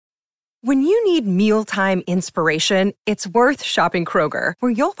When you need mealtime inspiration, it's worth shopping Kroger,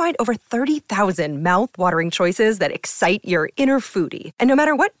 where you'll find over 30,000 mouth-watering choices that excite your inner foodie. And no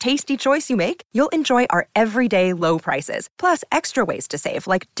matter what tasty choice you make, you'll enjoy our everyday low prices, plus extra ways to save,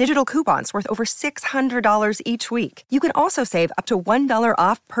 like digital coupons worth over $600 each week. You can also save up to $1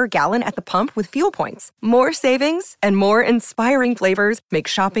 off per gallon at the pump with fuel points. More savings and more inspiring flavors make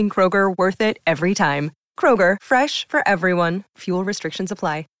shopping Kroger worth it every time. Kroger, fresh for everyone. Fuel restrictions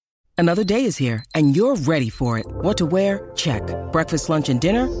apply. Another day is here, and you're ready for it. What to wear? Check. Breakfast, lunch, and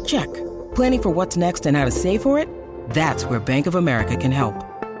dinner? Check. Planning for what's next and how to save for it? That's where Bank of America can help.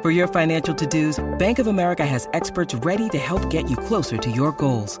 For your financial to-dos, Bank of America has experts ready to help get you closer to your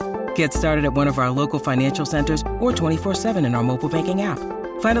goals. Get started at one of our local financial centers or 24/7 in our mobile banking app.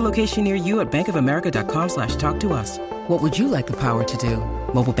 Find a location near you at bankofamerica.com/talktous. What would you like the power to do?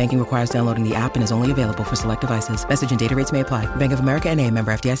 Mobile banking requires downloading the app and is only available for select devices. Message and data rates may apply. Bank of America N.A.,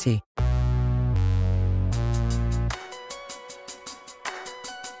 member FDIC.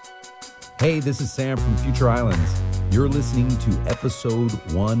 Hey, this is Sam from Future Islands. You're listening to episode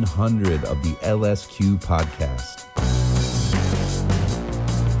 100 of the LSQ podcast.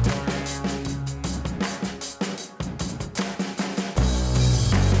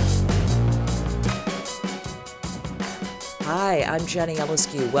 Hi, I'm Jenny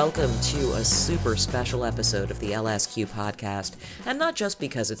LSQ. Welcome to a super special episode of the LSQ podcast, and not just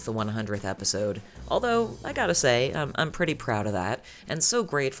because it's the 100th episode, although I gotta say, I'm pretty proud of that, and so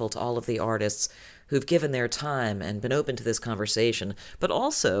grateful to all of the artists who've given their time and been open to this conversation, but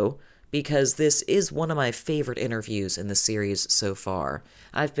also because this is one of my favorite interviews in the series so far.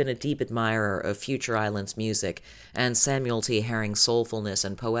 I've been a deep admirer of Future Islands music and Samuel T. Herring's soulfulness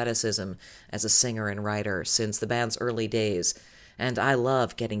and poeticism as a singer and writer since the band's early days, and I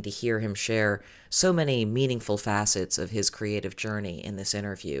love getting to hear him share so many meaningful facets of his creative journey in this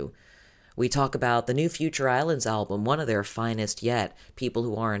interview. We talk about the new Future Islands album, one of their finest yet, People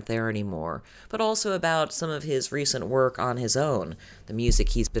Who Aren't There Anymore, but also about some of his recent work on his own, the music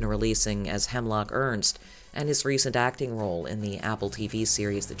he's been releasing as Hemlock Ernst, and his recent acting role in the Apple TV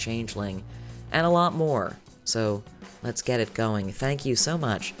series The Changeling, and a lot more. So let's get it going. Thank you so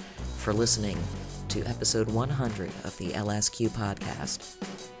much for listening to episode 100 of the LSQ podcast.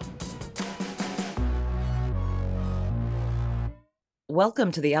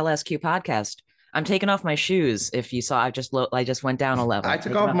 Welcome to the LSQ podcast. I'm taking off my shoes. If you saw, I just went down a level. I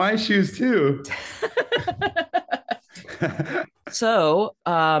took off my shoes too. So,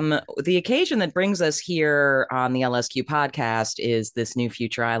 the occasion that brings us here on the LSQ podcast is this new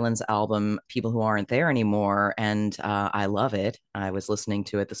Future Islands album, People Who Aren't There Anymore, and I love it. I was listening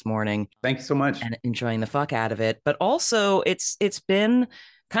to it this morning. Thank you so much. And enjoying the fuck out of it. But also, it's been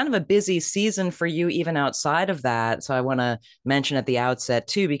kind of a busy season for you even outside of that. So I want to mention at the outset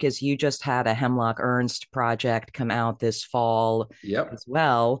too, because you just had a Hemlock Ernst project come out this fall as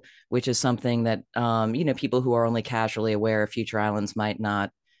well, which is something that, people who are only casually aware of Future Islands might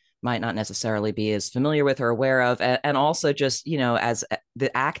not necessarily be as familiar with or aware of. And also just, as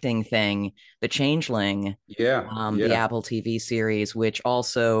the acting thing, The Changeling, the Apple TV series, which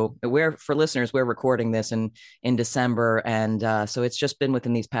also we're recording this in December. And so it's just been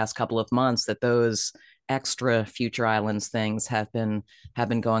within these past couple of months that those extra Future Islands things have been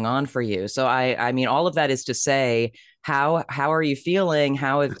going on for you. So I mean, all of that is to say, how are you feeling?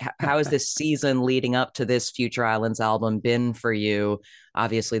 How is this season leading up to this Future Islands album been for you?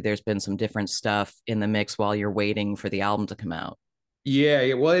 Obviously, there's been some different stuff in the mix while you're waiting for the album to come out.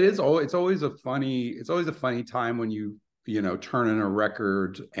 Yeah. Well, it's always a funny time when you turn in a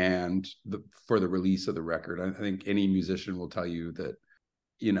record and for the release of the record. I think any musician will tell you that,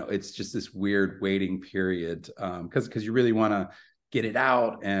 it's just this weird waiting period because you really want to get it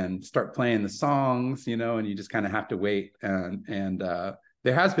out and start playing the songs, and you just kind of have to wait. And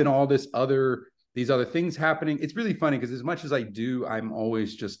there has been all these other things happening. It's really funny because as much as I do, I'm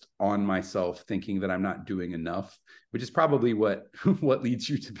always just on myself thinking that I'm not doing enough, which is probably what leads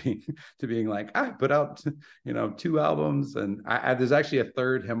you to being like, I put out, 2 albums, and there's actually a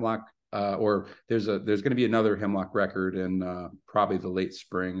third Hemlock or there's going to be another Hemlock record in probably the late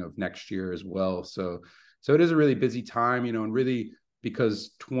spring of next year as well. So it is a really busy time, and really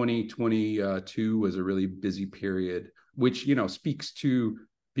because 2022 was a really busy period, which, speaks to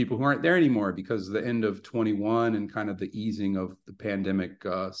people who aren't there anymore, because the end of 21 and kind of the easing of the pandemic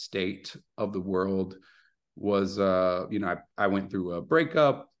state of the world was, I went through a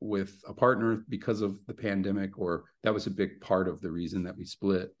breakup with a partner because of the pandemic, or that was a big part of the reason that we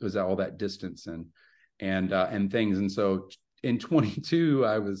split, was all that distance and things. And so in 22,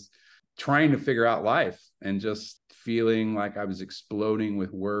 I was trying to figure out life and just feeling like I was exploding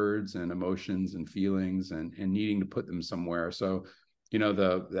with words and emotions and feelings and needing to put them somewhere. So, you know,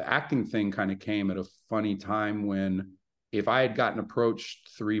 the acting thing kind of came at a funny time when if I had gotten approached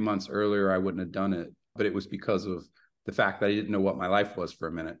 3 months earlier, I wouldn't have done it. But it was because of the fact that I didn't know what my life was for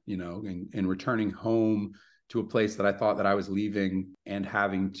a minute, you know, and returning home to a place that I thought that I was leaving and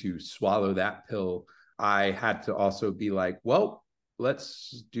having to swallow that pill. I had to also be like, well,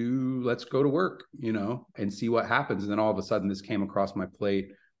 let's go to work, you know, and see what happens. And then all of a sudden this came across my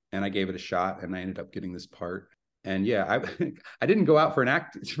plate and I gave it a shot and I ended up getting this part. And yeah, I didn't go out for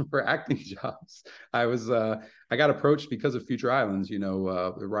acting jobs. I got approached because of Future Islands, you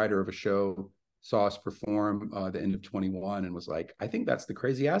know, the writer of a show saw us perform the end of 21 and was like, I think that's the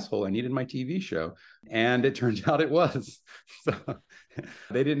crazy asshole I need in my TV show. And it turns out it was. So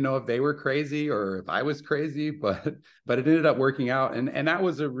they didn't know if they were crazy or if I was crazy, but it ended up working out. And that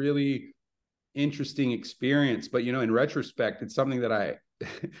was a really interesting experience. But, you know, in retrospect, it's something that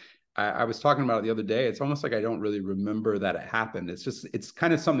I was talking about it the other day. It's almost like I don't really remember that it happened. It's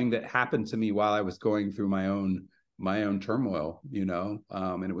kind of something that happened to me while I was going through my own turmoil, you know,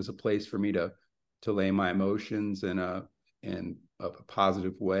 and it was a place for me to lay my emotions in a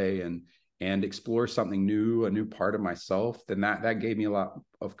positive way and explore something new, a new part of myself. Then that gave me a lot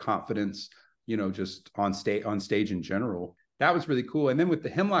of confidence, you know, just on stage in general. That was really cool. And then with the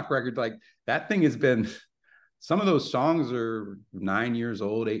Hemlock record, like that thing has been, some of those songs are 9 years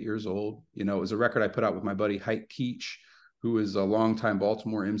old, 8 years old. You know, it was a record I put out with my buddy Hype Keach, who is a longtime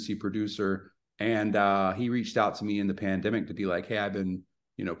Baltimore MC producer. And he reached out to me in the pandemic to be like, hey, I've been,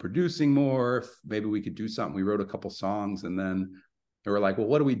 you know, producing more. Maybe we could do something. We wrote a couple songs and then they were like, well,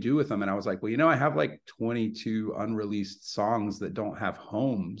 what do we do with them? And I was like, well, you know, I have like 22 unreleased songs that don't have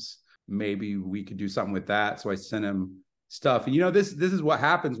homes. Maybe we could do something with that. So I sent him stuff. And, you know, this is what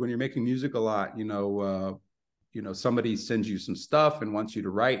happens when you're making music a lot. You know, somebody sends you some stuff and wants you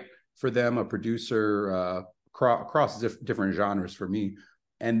to write for them, a producer across different genres for me.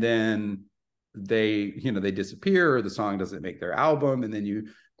 And then they disappear, or the song doesn't make their album, and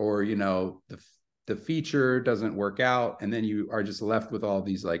then the feature doesn't work out, and then you are just left with all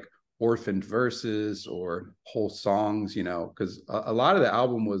these like orphaned verses or whole songs, you know, because a lot of the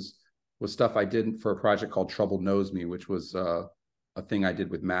album was stuff I did for a project called Trouble Knows Me, which was a thing I did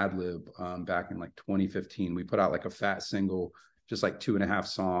with Madlib back in like 2015. We put out like a fat single, just like 2.5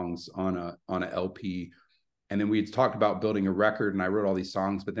 songs on a LP. And then we had talked about building a record and I wrote all these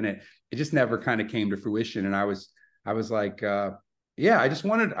songs, but then it just never kind of came to fruition. And I was like, I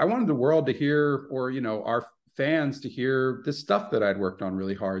wanted the world to hear, or, you know, our fans to hear this stuff that I'd worked on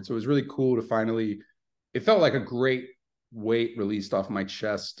really hard. So it was really cool to finally, it felt like a great weight released off my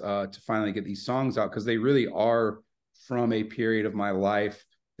chest to finally get these songs out, because they really are from a period of my life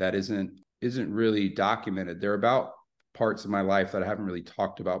that isn't really documented. They're about parts of my life that I haven't really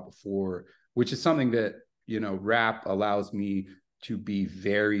talked about before, which is something that, you know, rap allows me to be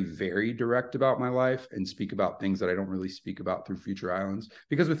very, very direct about my life and speak about things that I don't really speak about through Future Islands.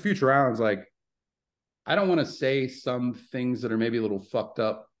 Because with Future Islands, like, I don't want to say some things that are maybe a little fucked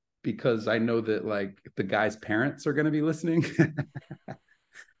up because I know that like the guy's parents are going to be listening.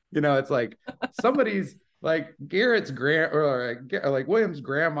 You know, it's like somebody's like Garrett's or like William's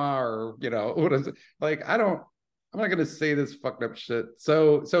grandma, or, you know, what is it? Like, I'm not going to say this fucked up shit.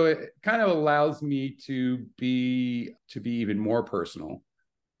 So it kind of allows me to be even more personal.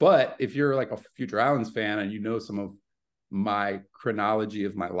 But if you're like a Future Islands fan and you know some of my chronology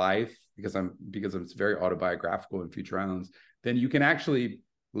of my life, because it's very autobiographical in Future Islands, then you can actually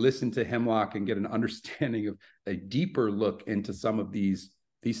listen to Hemlock and get an understanding of a deeper look into some of these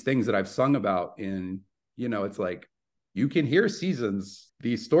things that I've sung about in, you know, it's like you can hear Seasons.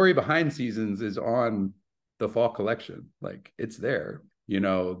 The story behind Seasons is on the Fall collection. Like, it's there. You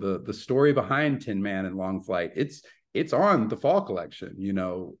know, the story behind Tin Man and Long Flight, it's on the Fall collection, you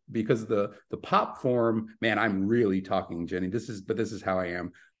know, because the pop form, man, I'm really talking, Jenny. This is how I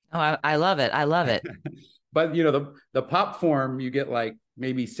am. Oh, I love it. I love it. But, you know, the pop form, you get like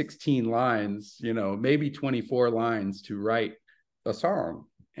maybe 16 lines, you know, maybe 24 lines to write a song.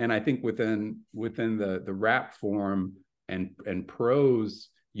 And I think within the rap form and prose,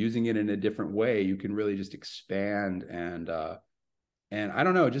 using it in a different way, you can really just expand and I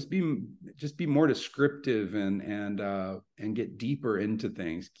don't know, just be more descriptive and get deeper into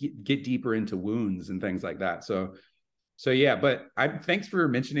things, get deeper into wounds and things like that. So yeah, but thanks for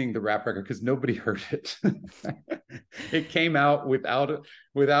mentioning the rap record, because nobody heard it. It came out without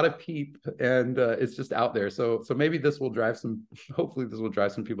a peep, and it's just out there. So maybe hopefully this will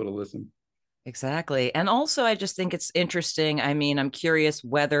drive some people to listen. Exactly. And also, I just think it's interesting. I mean, I'm curious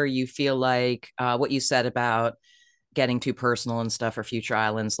whether you feel like what you said about getting too personal and stuff for Future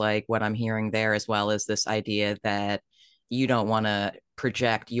Islands, like what I'm hearing there, as well as this idea that you don't want to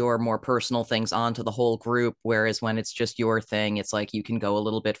project your more personal things onto the whole group. Whereas when it's just your thing, it's like you can go a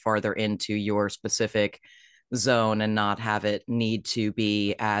little bit farther into your specific zone and not have it need to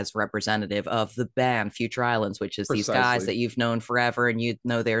be as representative of the band Future Islands, which is these guys Precisely. that you've known forever and you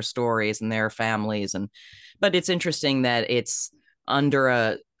know their stories and their families. And but it's interesting that it's under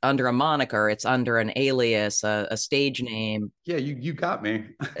a moniker, it's under an alias, a stage name. Yeah, you got me.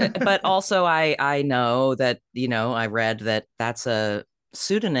 But also I know that, you know, I read that that's a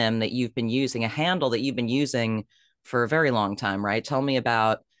pseudonym that you've been using, a handle that you've been using for a very long time, right? Tell me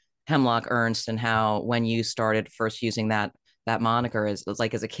about Hemlock Ernst and how when you started first using that moniker as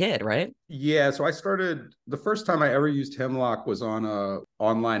like as a kid, right? Yeah, so I started the first time I ever used Hemlock was on a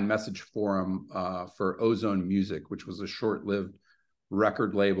online message forum for Ozone Music, which was a short-lived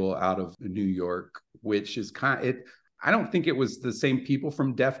record label out of New York, which is kind of it. I don't think it was the same people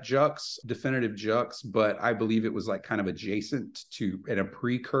from Def Jux, Definitive Jux, but I believe it was like kind of adjacent to and a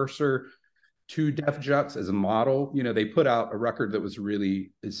precursor to Def Jux as a model. You know, they put out a record that was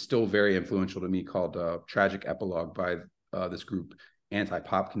really is still very influential to me called Tragic Epilogue by this group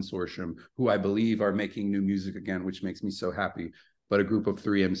Anti-Pop Consortium, who I believe are making new music again, which makes me so happy. But a group of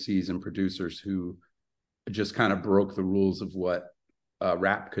three MCs and producers who just kind of broke the rules of what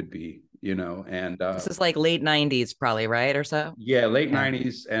rap could be, you know. And This is like late 90s probably, right? Or so. yeah, late Yeah.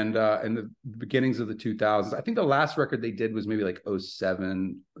 90s and the beginnings of the 2000s. I think the last record they did was maybe like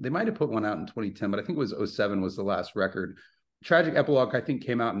 '07. They might have put one out in 2010, but I think it was '07 was the last record. Tragic Epilogue, I think,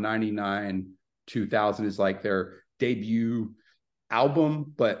 came out in '99. 2000 is like their debut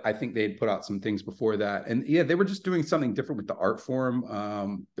album, but I think they had put out some things before that. And yeah, they were just doing something different with the art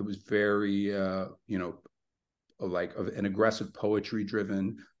form. It was very, you know, like an aggressive poetry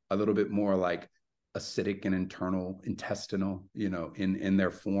driven, a little bit more like acidic and internal, intestinal, you know, in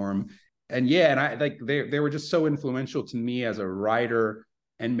their form. And yeah, and I like they were just so influential to me as a writer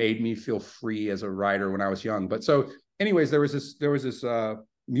and made me feel free as a writer when I was young. But so, anyways, there was this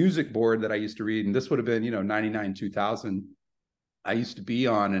music board that I used to read, and this would have been, you know, 99, 2000. I used to be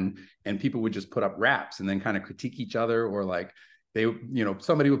on, and people would just put up raps and then kind of critique each other, or like they, you know,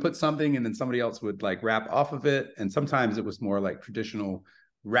 somebody would put something and then somebody else would like rap off of it. And sometimes it was more like traditional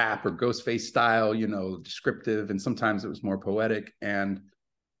rap or Ghostface style, you know, descriptive, and sometimes it was more poetic. And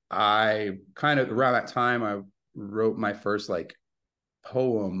I kind of around that time I wrote my first like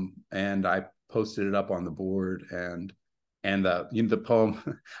poem, and I posted it up on the board. And you know, the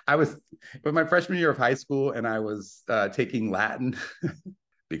poem I was but my freshman year of high school, and I was taking Latin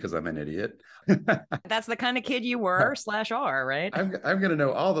because I'm an idiot. That's the kind of kid you were slash are, right? I'm gonna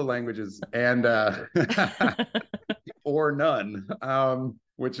know all the languages and or none,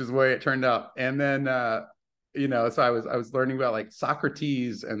 which is the way it turned out. And then you know, so I was learning about like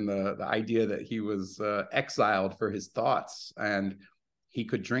Socrates and the idea that he was exiled for his thoughts, and he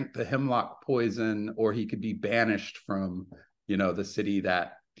could drink the hemlock poison, or he could be banished from, you know, the city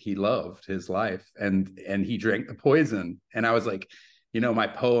that he loved, his life, and he drank the poison. And I was like, you know, my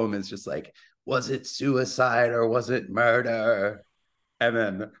poem is just like, was it suicide or was it murder? And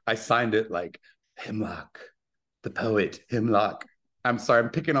then I signed it like Hemlock, the poet Hemlock. I'm sorry, I'm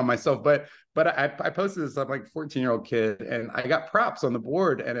picking on myself, but I posted this. I'm like 14-year-old kid, and I got props on the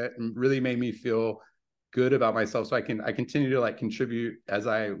board, and it really made me feel good about myself. So I continue to like contribute as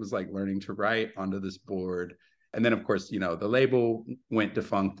I was like learning to write onto this board. And then of course, you know, the label went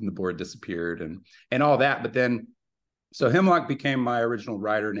defunct and the board disappeared and all that. But then so Hemlock became my original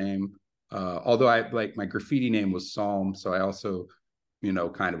writer name. Although I like my graffiti name was Psalm. So I also, you know,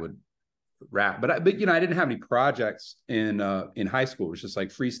 kind of would rap, but you know, I didn't have any projects in high school. It was just like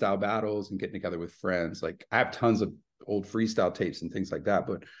freestyle battles and getting together with friends. Like I have tons of old freestyle tapes and things like that,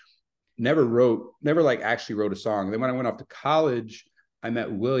 but never like actually wrote a song. Then when I went off to college, I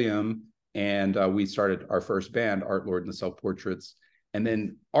met William, and we started our first band, Art Lord and the Self Portraits. And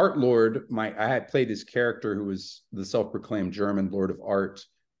then Art Lord, I had played this character who was the self-proclaimed German Lord of Art,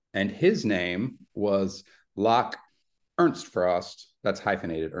 and his name was Locke Ernst Frost. That's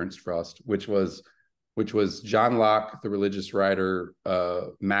hyphenated, Ernst Frost, which was John Locke, the religious writer,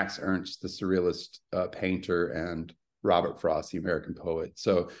 Max Ernst, the surrealist painter, and Robert Frost, the American poet.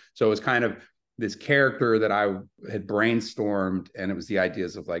 So it was kind of this character that I had brainstormed, and it was the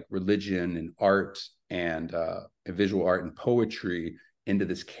ideas of like religion and art and visual art and poetry into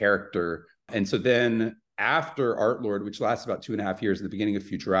this character. And so then after Art Lord, which lasted about 2.5 years, at the beginning of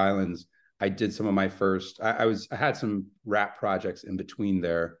Future Islands, I did some of my first, I had some rap projects in between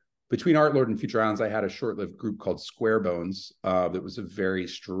there, between Art Lord and Future Islands, I had a short-lived group called Square Bones. That was a very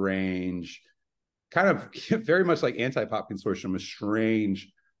strange, kind of very much like Anti-Pop Consortium, a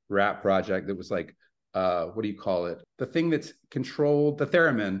strange rap project that was like, what do you call it? The thing that's controlled, the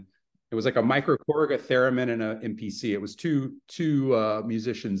theremin. It was like a micro Korg, a theremin, and an MPC. It was two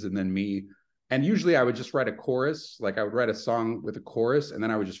musicians and then me. And usually I would just write a chorus. Like I would write a song with a chorus, and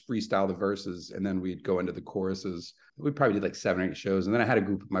then I would just freestyle the verses, and then we'd go into the choruses. We probably did like 7 or 8 shows. And then I had a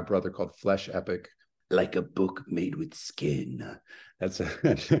group with my brother called Flesh Epic, like a book made with skin. That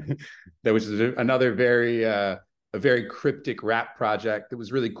was another a very cryptic rap project that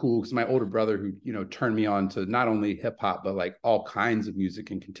was really cool, because my older brother, who, you know, turned me on to not only hip hop, but like all kinds of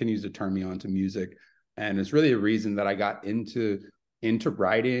music, and continues to turn me on to music. And it's really a reason that I got into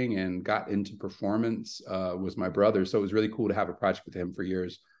writing and got into performance, was my brother. So it was really cool to have a project with him for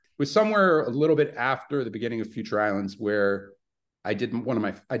years. It was somewhere a little bit after the beginning of Future Islands where I did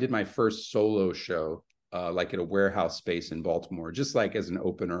my first solo show, like at a warehouse space in Baltimore, just like as an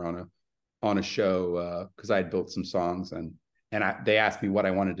opener on a show, because I had built some songs, and they asked me what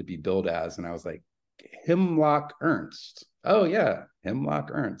I wanted to be billed as, and I was like, Hemlock Ernst. Oh yeah, Hemlock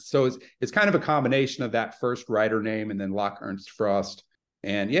Ernst. So it's kind of a combination of that first writer name and then Locke Ernst Frost.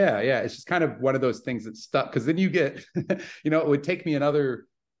 And yeah, it's just kind of one of those things that stuck, because then you get, you know, it would take me another,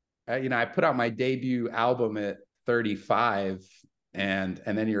 you know, I put out my debut album at 35, and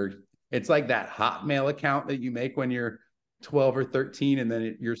then it's like that Hotmail account that you make when you're 12 or 13, and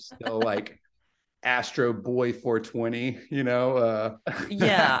then you're still like Astro Boy 420, you know.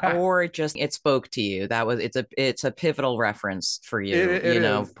 Yeah, or it spoke to you. It's a pivotal reference for you. It you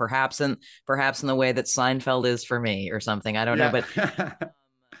know, is. perhaps in the way that Seinfeld is for me, or something. I don't know, but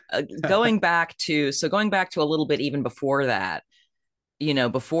going back to a little bit even before that, you know,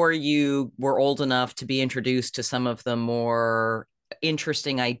 before you were old enough to be introduced to some of the more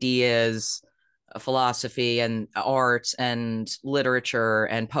interesting ideas, philosophy and art and literature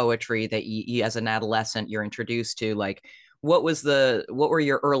and poetry that you as an adolescent you're introduced to, like what were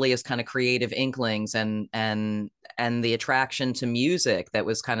your earliest kind of creative inklings and the attraction to music that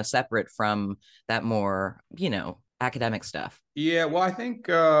was kind of separate from that more, you know, academic stuff? Yeah, well, I think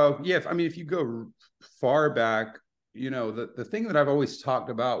I mean, if you go far back, you know, the thing that I've always talked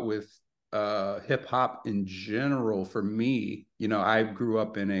about with hip hop in general, for me, you know, I grew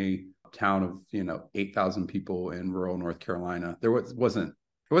up in a town of, you know, 8,000 people in rural North Carolina. There wasn't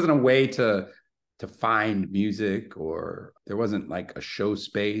a way to find music, or there wasn't like a show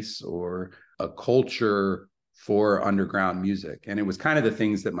space or a culture for underground music. And it was kind of the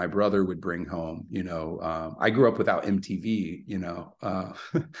things that my brother would bring home. You know, I grew up without MTV, you know,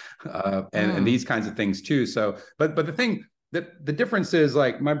 and these kinds of things too. So, but the thing, the difference is,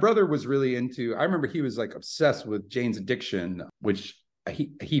 like, my brother was really into, I remember he was like obsessed with Jane's Addiction, which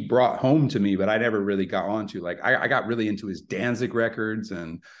he brought home to me, but I never really got onto. Like, I got really into his Danzig records,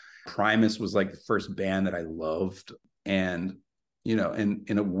 and Primus was like the first band that I loved. And, you know,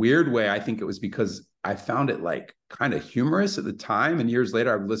 in a weird way, I think it was because I found it like kind of humorous at the time. And years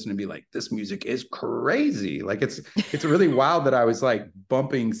later, I would listen and be like, this music is crazy. Like, it's really wild that I was like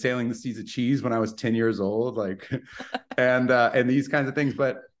bumping Sailing the Seas of Cheese when I was 10 years old, like, and these kinds of things.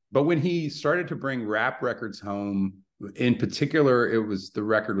 But when he started to bring rap records home, in particular, the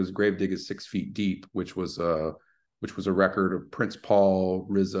record was Gravediggers 6 Feet Deep, which was a record of Prince Paul,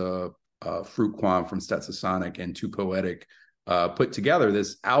 RZA, Fruitquam from Stetsasonic, and Too Poetic, put together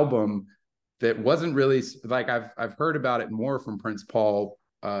this album that wasn't really like, I've heard about it more from Prince Paul.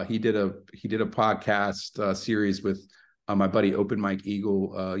 He did a podcast series with my buddy Open Mike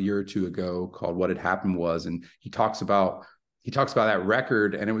Eagle a year or two ago called What Had Happened Was, and he talks about that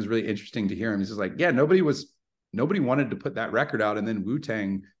record, and it was really interesting to hear him. He's just like, yeah, nobody wanted to put that record out, and then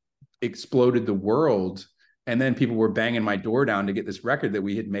Wu-Tang exploded the world, and then people were banging my door down to get this record that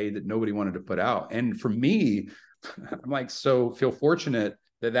we had made that nobody wanted to put out. And for me, I'm like, so feel fortunate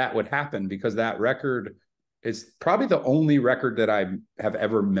that would happen, because that record is probably the only record that I have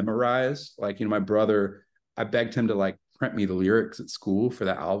ever memorized. Like, you know, my brother, I begged him to like print me the lyrics at school for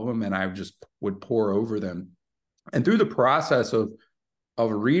the album, and I just would pore over them. And through the process of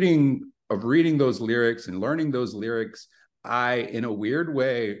reading those lyrics and learning those lyrics, I, in a weird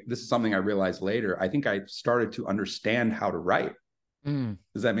way, this is something I realized later, I think I started to understand how to write.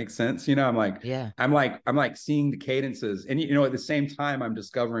 Does that make sense? You know, I'm like seeing the cadences, and, you know, at the same time, I'm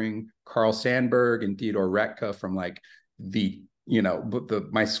discovering Carl Sandburg and Theodore Retka from like the, you know,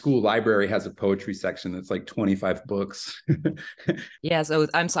 my school library has a poetry section that's like 25 books. Yeah. So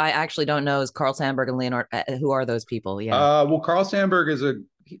I actually don't know. Is Carl Sandburg and Leonard, who are those people? Yeah. Well, Carl Sandburg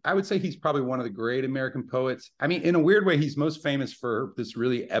I would say he's probably one of the great American poets. I mean, in a weird way, he's most famous for this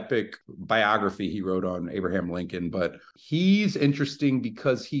really epic biography he wrote on Abraham Lincoln. But he's interesting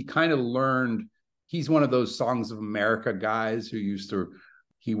because he kind of learned, he's one of those Songs of America guys who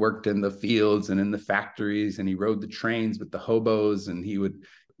he worked in the fields and in the factories, and he rode the trains with the hobos, and he would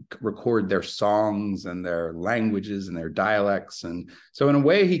record their songs and their languages and their dialects. And so in a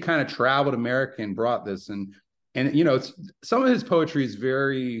way, he kind of traveled America and brought this. And some of his poetry is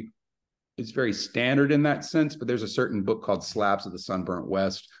very standard in that sense, but there's a certain book called Slabs of the Sunburnt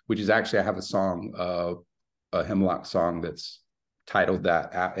West, which is actually, I have a song, a Hemlock song that's titled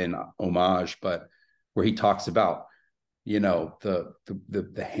that in homage, but where he talks about,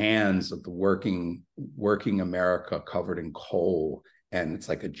 the hands of the working America covered in coal. And it's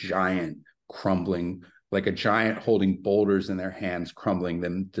like a giant crumbling, like a giant holding boulders in their hands, crumbling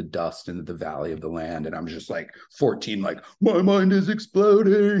them to dust into the valley of the land. And I'm just like 14, like, my mind is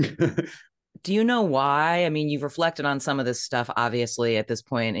exploding. Do you know why? I mean, you've reflected on some of this stuff, obviously, at this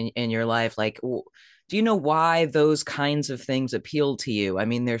point in your life. Like, do you know why those kinds of things appeal to you? I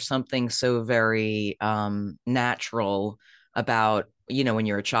mean, there's something so very natural about, when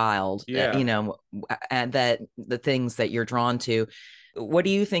you're a child, and that the things that you're drawn to. What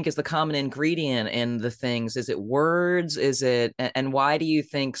do you think is the common ingredient in the things? Is it words? And why do you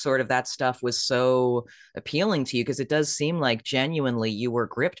think sort of that stuff was so appealing to you? Because it does seem like genuinely you were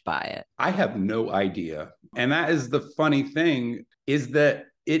gripped by it. I have no idea. And that is the funny thing, is that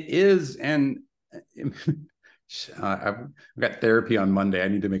it is, and I've got therapy on Monday. I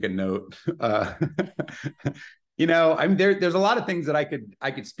need to make a note. There's a lot of things that I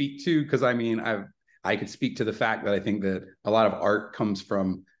could speak to, because I could speak to the fact that I think that a lot of art comes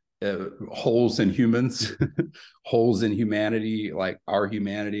from holes in humans, holes in humanity, like our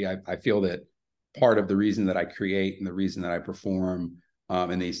humanity. I feel that part of the reason that I create and the reason that I perform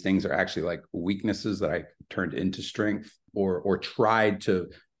and these things are actually like weaknesses that I turned into strength, or tried to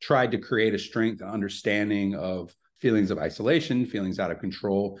create a strength and understanding of feelings of isolation, feelings out of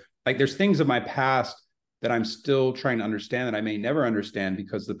control. Like there's things of my past that I'm still trying to understand, that I may never understand,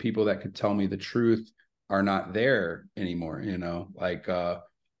 because the people that could tell me the truth are not there anymore, I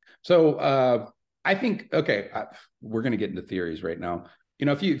think, we're going to get into theories right now.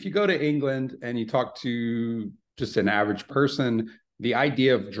 If you go to England and you talk to just an average person, the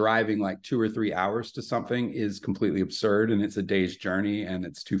idea of driving like 2 or 3 hours to something is completely absurd, and it's a day's journey and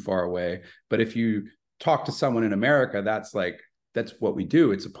it's too far away. But if you talk to someone in America, that's what we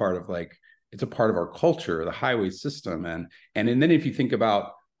do. It's a part of our culture, the highway system. And then if you think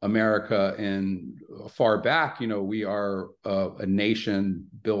about America and far back, we are a nation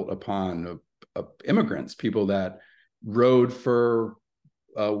built upon immigrants, people that rode for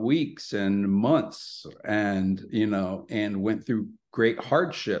weeks and months and went through great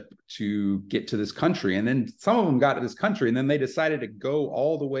hardship to get to this country. And then some of them got to this country and then they decided to go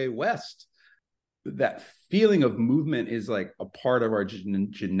all the way west. That feeling of movement is like a part of our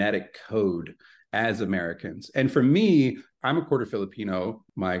genetic code as Americans. And for me, I'm a quarter Filipino.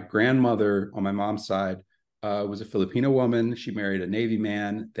 My grandmother on my mom's side was a Filipino woman. She married a Navy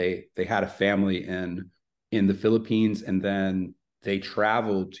man. They had a family in the Philippines, and then they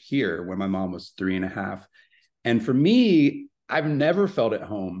traveled here when my mom was 3.5. And for me, I've never felt at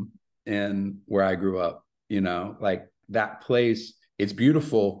home in where I grew up. Like that place, it's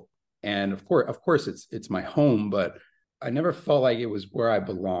beautiful. And of course, it's my home, but I never felt like it was where I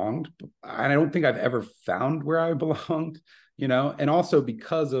belonged. I don't think I've ever found where I belonged, and also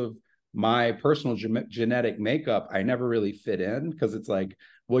because of my personal genetic makeup, I never really fit in, because it's like,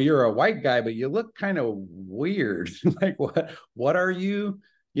 well, you're a white guy, but you look kind of weird. Like, what are you?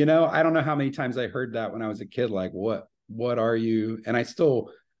 I don't know how many times I heard that when I was a kid, like, what are you? And I think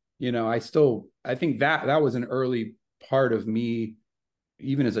that was an early part of me,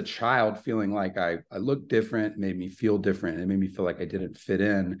 even as a child, feeling like I looked different, made me feel different. It made me feel like I didn't fit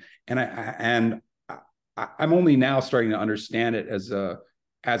in. And I'm only now starting to understand it as a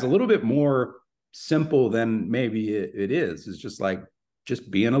little bit more simple than maybe it is. It's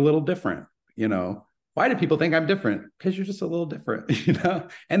just being a little different. Why do people think I'm different? Because you're just a little different,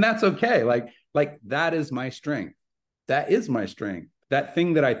 and that's okay. Like that is my strength. That is my strength. That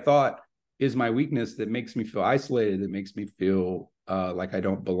thing that I thought is my weakness, that makes me feel isolated, that makes me feel like I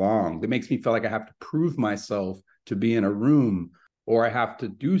don't belong, that makes me feel like I have to prove myself to be in a room, or I have to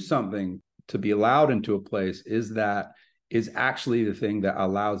do something to be allowed into a place, is actually the thing that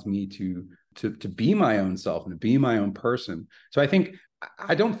allows me to be my own self and to be my own person. So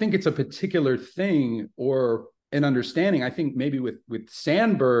I don't think it's a particular thing or an understanding. I think maybe with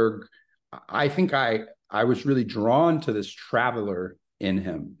Sandburg, I think I was really drawn to this traveler in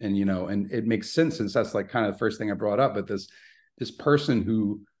him. And, and it makes sense since that's like kind of the first thing I brought up, but this person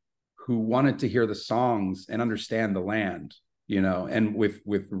who wanted to hear the songs and understand the land, and with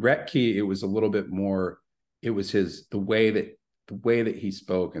Retke, it was a little bit more, it was the way that he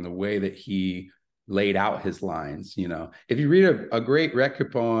spoke and the way that he laid out his lines. If you read a great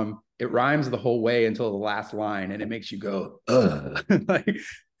Retke poem, it rhymes the whole way until the last line, and it makes you go, ugh.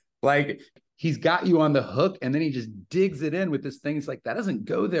 like he's got you on the hook, and then he just digs it in with this thing. It's like, that doesn't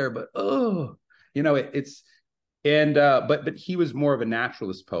go there, but but he was more of a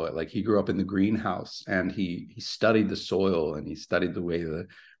naturalist poet. Like, he grew up in the greenhouse, and he studied the soil, and he studied the way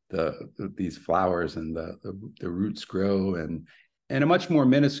these flowers and the roots grow, and a much more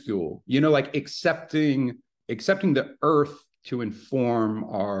minuscule, like accepting the earth to inform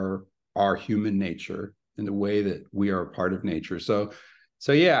our human nature and the way that we are a part of nature. So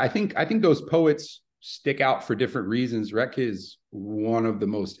yeah, I think those poets stick out for different reasons. Retke is one of the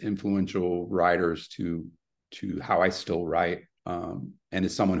most influential writers to how I still write, and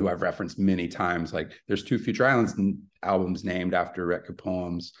is someone who I've referenced many times. Like, there's 2 Future Islands albums named after Retke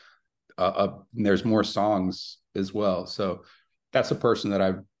poems. And there's more songs as well. So that's a person that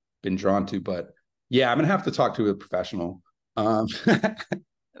I've been drawn to. But yeah, I'm gonna have to talk to a professional. But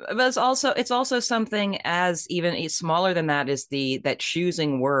it's also something as even smaller than that is that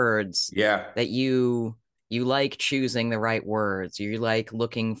choosing words. Yeah. That you like choosing the right words. You like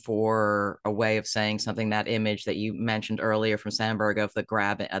looking for a way of saying something. That image that you mentioned earlier from Sandburg of the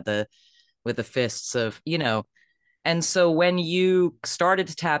grab at with the fists of, And so when you started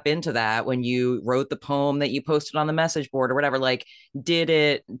to tap into that, when you wrote the poem that you posted on the message board or whatever, like,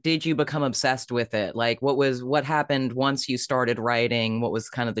 did you become obsessed with it? Like, what happened once you started writing? What was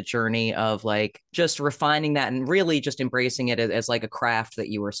kind of the journey of like just refining that and really just embracing it as like a craft that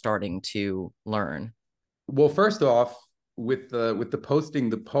you were starting to learn? Well, first off, with the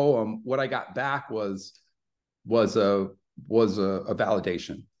posting the poem, what I got back was a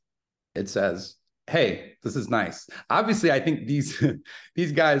validation. It says, hey, this is nice. Obviously, I think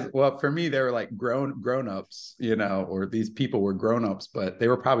these guys, well, for me, they were like grown-ups, or these people were grown-ups, but they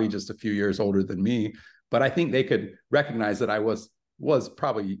were probably just a few years older than me. But I think they could recognize that I was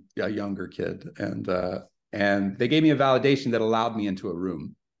probably a younger kid. And they gave me a validation that allowed me into a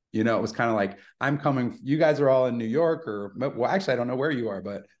room. It was kind of like, you guys are all in New York, well, actually, I don't know where you are,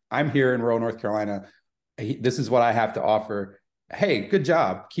 but I'm here in rural North Carolina. This is what I have to offer. Hey, good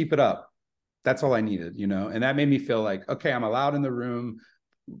job. Keep it up. That's all I needed, and that made me feel like, okay, I'm allowed in the room.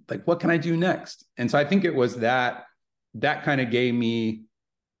 Like, what can I do next? And so I think it was that kind of gave me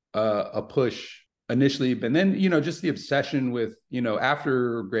a push initially, but then, just the obsession with,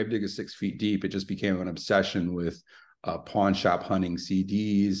 after Gravedigger 6 Feet Deep, it just became an obsession with pawn shop hunting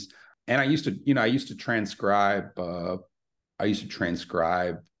CDs. And I used to transcribe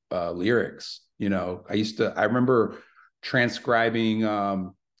lyrics. I remember transcribing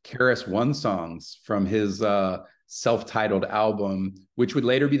KRS-One songs from his self-titled album, which would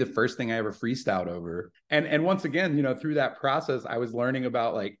later be the first thing I ever freestyled over. And once again, through that process, I was learning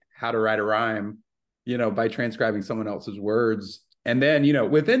about like how to write a rhyme, by transcribing someone else's words. And then,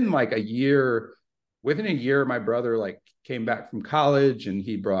 within a year, my brother like came back from college, and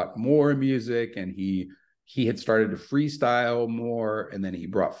he brought more music, and he had started to freestyle more. And then he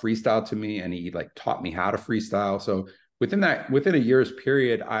brought freestyle to me, and he like taught me how to freestyle. So within a year's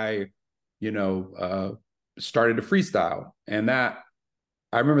period, I, started to freestyle. And that,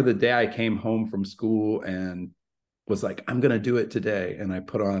 I remember the day I came home from school and was like, I'm going to do it today. And I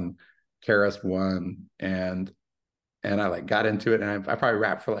put on KRS-One and I like got into it, and I probably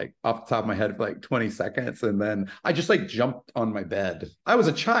rapped for like off the top of my head for like 20 seconds. And then I just like jumped on my bed. I was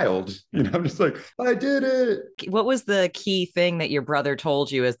a child, I'm just like, I did it. What was the key thing that your brother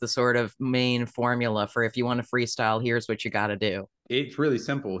told you as the sort of main formula for, if you want to freestyle, here's what you got to do? It's really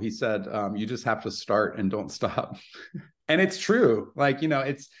simple. He said, you just have to start and don't stop. And it's true. Like,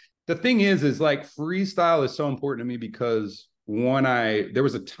 it's, the thing is like freestyle is so important to me because there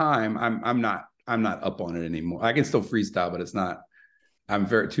was a time, I'm not up on it anymore. I can still freestyle, but it's not, I'm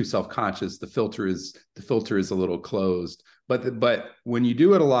very too self-conscious. The filter is a little closed, but when you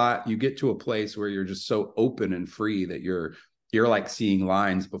do it a lot, you get to a place where you're just so open and free that you're like seeing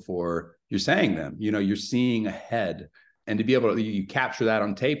lines before you're saying them, you're seeing ahead. And to be able to, you capture that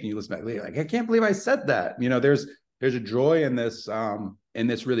on tape and you listen back, like, I can't believe I said that. There's a joy in this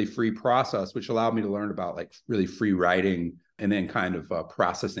really free process, which allowed me to learn about like really free writing, and then kind of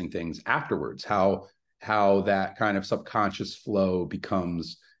processing things afterwards, how that kind of subconscious flow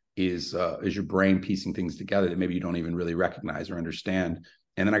is your brain piecing things together that maybe you don't even really recognize or understand.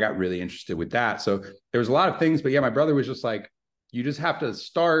 And then I got really interested with that. So there was a lot of things, but yeah, my brother was just like, you just have to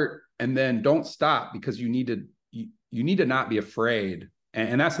start and then don't stop, because you need to not be afraid.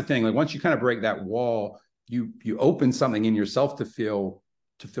 And that's the thing. Like once you kind of break that wall, you open something in yourself to feel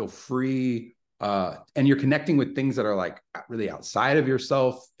free. And you're connecting with things that are like really outside of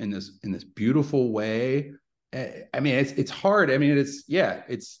yourself in this beautiful way. I mean, it's hard. I mean,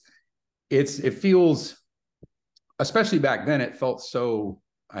 it feels, especially back then, it felt so,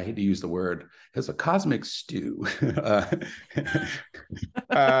 I hate to use the word, it's a cosmic stew.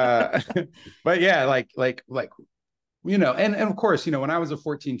 But yeah, like, you know, and of course, you know, when I was a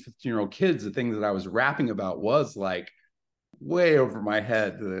 14, 15-year-old kid, the thing that I was rapping about was like way over my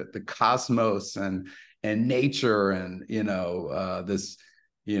head, the cosmos and nature, and, you know, this,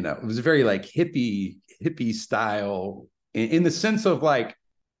 you know, it was very like hippie style in the sense of like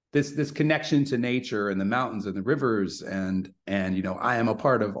this connection to nature and the mountains and the rivers, and you know, I am a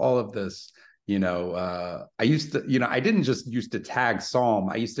part of all of this. You know, I used to, you know, I didn't just used to tag Psalm.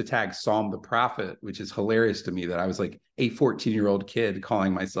 I used to tag Psalm the Prophet, which is hilarious to me that I was like a 14-year-old kid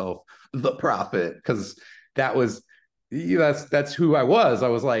calling myself the Prophet, because that was, you know, that's who I was. I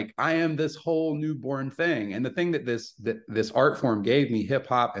was like, I am this whole newborn thing. And the thing that this art form gave me, hip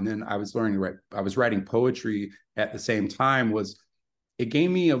hop, and then I was learning to write, I was writing poetry at the same time, was it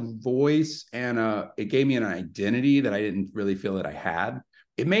gave me a voice, and it gave me an identity that I didn't really feel that I had.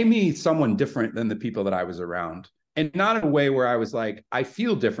 It made me someone different than the people that I was around, and not in a way where I was like, I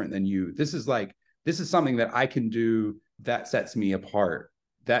feel different than you. This is something that I can do that sets me apart,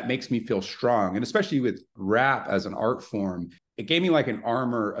 that makes me feel strong. And especially with rap as an art form, it gave me like an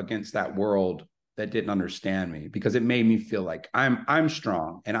armor against that world that didn't understand me, because it made me feel like I'm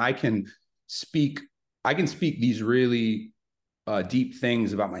strong, and I can speak these really deep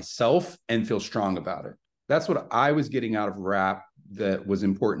things about myself and feel strong about it. That's what I was getting out of rap that was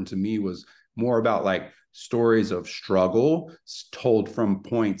important to me, was more about like stories of struggle told from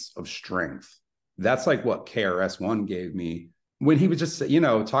points of strength. That's like what KRS-One gave me when he was just, you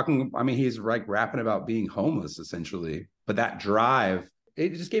know, talking. I mean, he's like rapping about being homeless essentially, but that drive,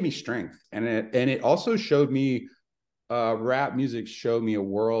 it just gave me strength. And it also showed me, rap music showed me a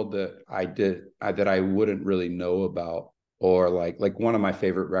world that I wouldn't really know about. Or like one of my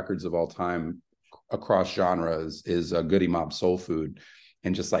favorite records of all time across genres is Goody Mob Soul Food.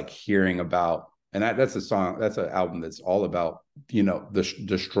 And just like hearing about, and that's an album that's all about, you know,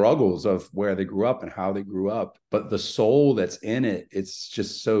 the struggles of where they grew up and how they grew up, but the soul that's in it, it's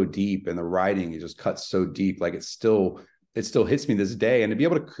just so deep, and the writing, it just cuts so deep. Like it still hits me this day. And to be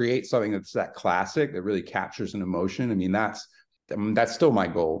able to create something that's that classic, that really captures an emotion, I mean, that's still my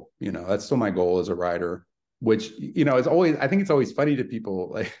goal. You know, that's still my goal as a writer. Which, you know, I think it's always funny to people,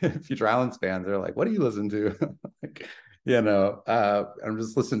 like Future Islands fans. They're like, what do you listen to? Like, you know, I'm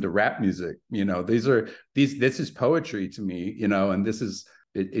just listening to rap music. You know, this is poetry to me, you know, and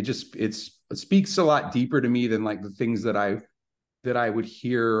it speaks a lot deeper to me than like the things that I would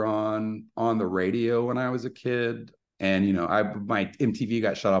hear on the radio when I was a kid. And, you know, my MTV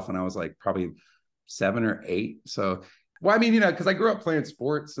got shut off when I was like probably 7 or 8. So, well, I mean, you know, because I grew up playing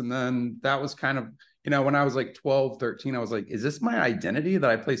sports, and then that was kind of, you know, when I was like 12, 13, I was like, is this my identity that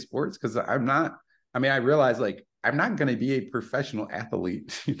I play sports? Because I'm not, I mean, I realized like, I'm not going to be a professional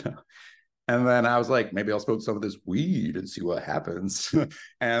athlete, you know? And then I was like, maybe I'll smoke some of this weed and see what happens. And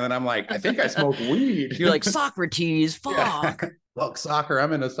then I'm like, I think I smoke weed. You're like, Socrates, fuck. Yeah. Fuck soccer.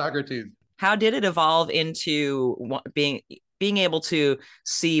 I'm into Socrates. How did it evolve into being able to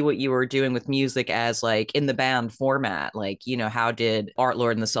see what you were doing with music as like in the band format? Like, you know, how did Art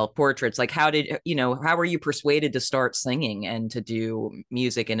Lord and the Self Portraits, like how were you persuaded to start singing and to do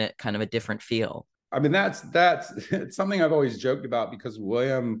music in a kind of a different feel? I mean, that's it's something I've always joked about, because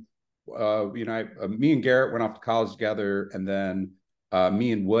William, you know, me and Garrett went off to college together, and then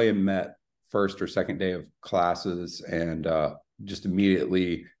me and William met first or second day of classes, and just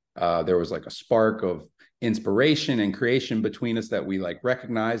immediately there was like a spark of inspiration and creation between us that we like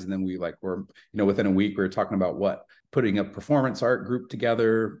recognized. And then we like were, you know, within a week we were talking about putting a performance art group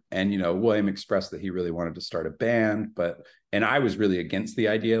together. And, you know, William expressed that he really wanted to start a band, and I was really against the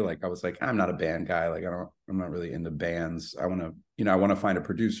idea. Like I was like, I'm not a band guy. Like I'm not really into bands. I want to find a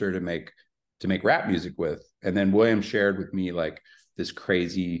producer to make rap music with. And then William shared with me like this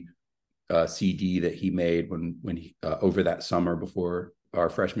crazy CD that he made when he over that summer before our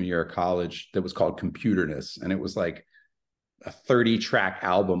freshman year of college, that was called Computerness. And it was like a 30-track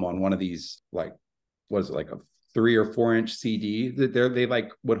album on one of these, like, what is it, like a 3 or 4 inch CD that they like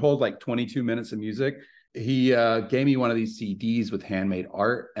would hold like 22 minutes of music. He gave me one of these CDs with handmade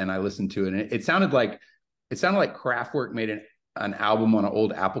art, and I listened to it, and it sounded like Kraftwerk made an album on an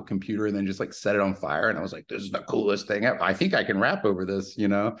old Apple computer and then just like set it on fire. And I was like, this is the coolest thing ever. I think I can rap over this, you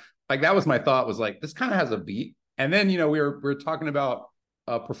know? Like that was my thought, was like, this kind of has a beat. And then, you know, we were talking about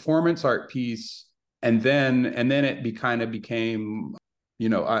a performance art piece. And then it kind of became, you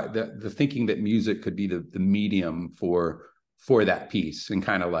know, the thinking that music could be the medium for that piece and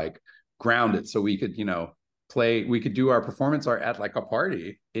kind of like ground it. So we could, you know, we could do our performance art at like a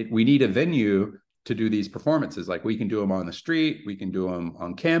party. We need a venue to do these performances. Like we can do them on the street, we can do them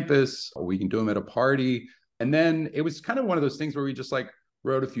on campus, or we can do them at a party. And then it was kind of one of those things where we just like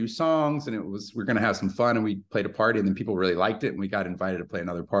wrote a few songs and we're going to have some fun, and we played a party, and then people really liked it, and we got invited to play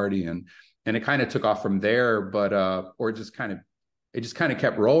another party, and it kind of took off from there. But or it just kind of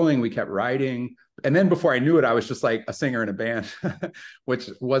kept rolling. We kept writing, and then before I knew it, I was just like a singer in a band, which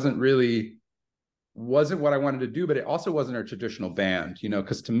wasn't what I wanted to do, but it also wasn't a traditional band, you know,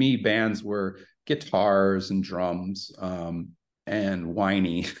 because to me, bands were guitars and drums and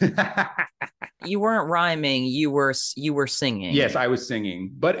whiny. You weren't rhyming, you were singing. Yes, I was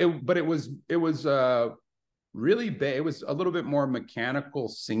singing, but it was really it was a little bit more mechanical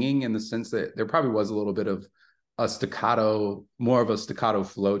singing, in the sense that there probably was a little bit of a staccato, more of a staccato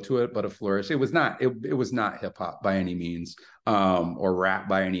flow to it, but a flourish. It was not hip hop by any means, or rap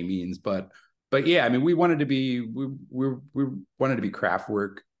by any means, but yeah, I mean, we wanted to be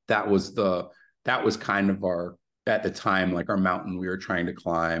Kraftwerk. That was kind of our, at the time, like our mountain we were trying to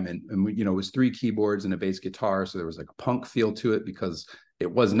climb. And we, you know, it was 3 keyboards and a bass guitar. So there was like a punk feel to it, because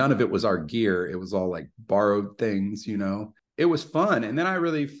none of it was our gear. It was all like borrowed things, you know. It was fun. And then I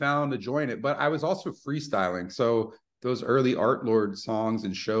really found a joy in it, but I was also freestyling. So those early Art Lord songs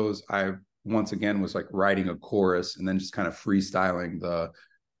and shows, I once again was like writing a chorus and then just kind of freestyling the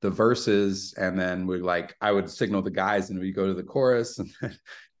verses. And then I would signal the guys and we'd go to the chorus. And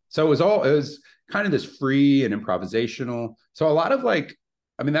so it was kind of this free and improvisational. So a lot of like,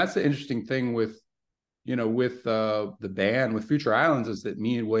 I mean, that's the interesting thing with, you know, with the band, with Future Islands, is that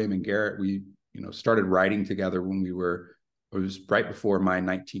me and William and Garrett, we, you know, started writing together when it was right before my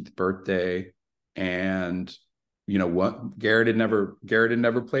 19th birthday. And, you know, Garrett had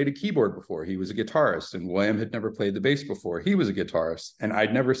never played a keyboard before. He was a guitarist, and William had never played the bass before. He was a guitarist, and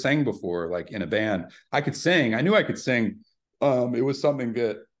I'd never sang before, like in a band. I could sing. I knew I could sing. It was something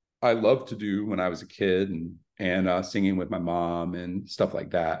that I loved to do when I was a kid, and singing with my mom and stuff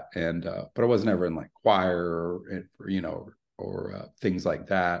like that. And but I wasn't ever in like choir or you know, or things like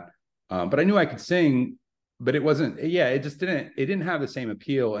that. But I knew I could sing, but it wasn't. Yeah, it didn't have the same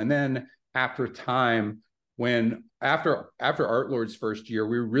appeal. And then after time, after Art Lord's first year,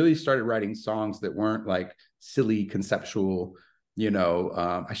 we really started writing songs that weren't like silly conceptual, you know,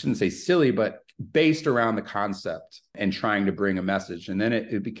 I shouldn't say silly, but based around the concept and trying to bring a message. And then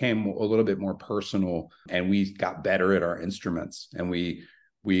it became a little bit more personal, and we got better at our instruments, and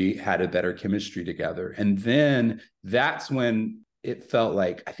we had a better chemistry together. And then that's when it felt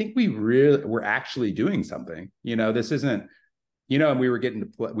like, I think we're actually doing something, you know. This isn't, you know, and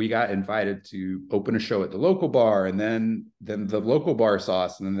we got invited to open a show at the local bar, and then the local bar saw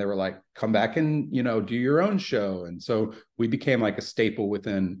us, and then they were like, come back and, you know, do your own show. And so we became like a staple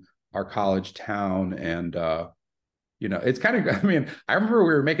within our college town. And, you know, it's kind of, I mean, I remember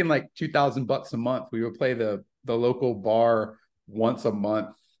we were making like $2,000 a month. We would play the local bar once a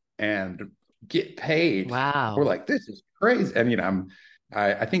month and get paid. Wow. We're like, this is crazy. I mean,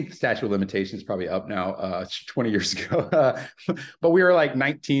 I think the statute of limitations is probably up now, 20 years ago. But we were like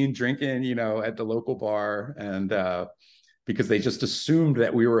 19 drinking, you know, at the local bar, and because they just assumed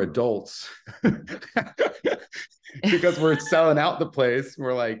that we were adults because we're selling out the place.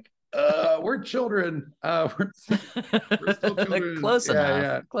 We're like, we're children. We're still children. Close enough.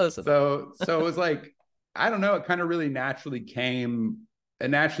 Yeah. Close enough. So it was like, I don't know, it kind of really naturally came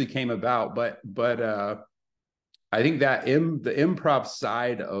about, but I think that the improv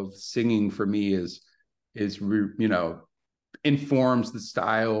side of singing for me is you know, informs the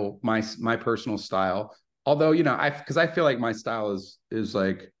style, my personal style. Although, you know, because I feel like my style is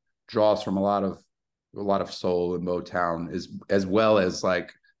like draws from a lot of soul and Motown, as well as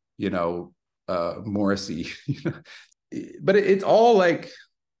like, you know, Morrissey. But it's all like,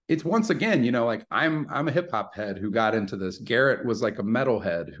 it's once again, you know, like I'm a hip hop head who got into this. Garrett was like a metal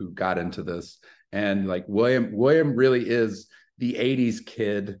head who got into this. And like William really is the 80s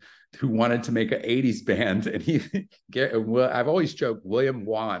kid who wanted to make an 80s band. And I've always joked, William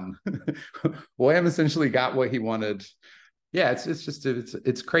won. William essentially got what he wanted. Yeah,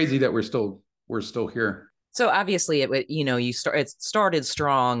 it's crazy that we're still here. So obviously it started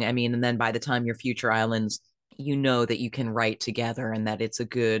strong. I mean, and then by the time you're Future Islands, you know that you can write together and that it's a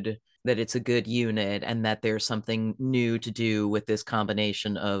good that it's a good unit and that there's something new to do with this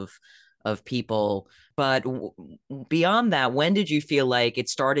combination of people. But beyond that, when did you feel like it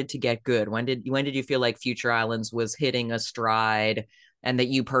started to get good? When did you feel like Future Islands was hitting a stride, and that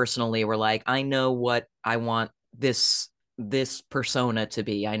you personally were like, I know what I want this persona to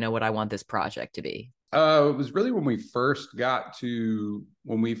be. I know what I want this project to be. It was really when we first got to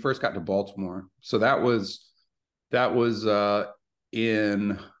Baltimore. So that was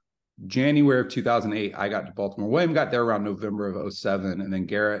in January of 2008. I got to Baltimore. William got there around November of 2007, and then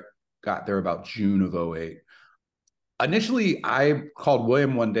Garrett got there about June of 2008. Initially, I called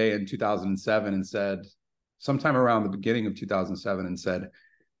William one day in 2007 and said, sometime around the beginning of 2007, and said,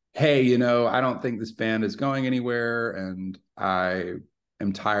 hey, I don't think this band is going anywhere, and I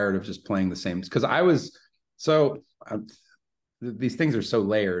am tired of just playing the same. Because these things are so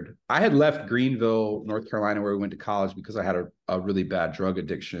layered. I had left Greenville, North Carolina, where we went to college, because I had a really bad drug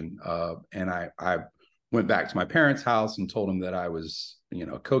addiction. And I went back to my parents' house and told them that I was,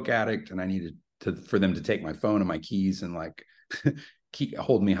 a coke addict, and I needed for them to take my phone and my keys and like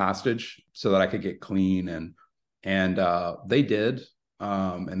hold me hostage so that I could get clean. And they did.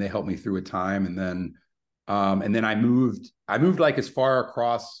 And they helped me through a time. And then I moved like as far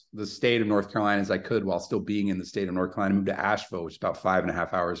across the state of North Carolina as I could while still being in the state of North Carolina. I moved to Asheville, which is about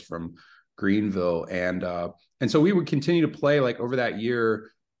 5.5 hours from Greenville. And so we would continue to play like over that year.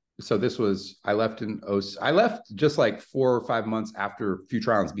 So I left just like 4 or 5 months after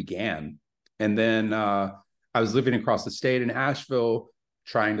Future Islands began. And then I was living across the state in Asheville,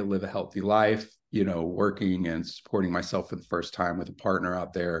 trying to live a healthy life, working and supporting myself for the first time with a partner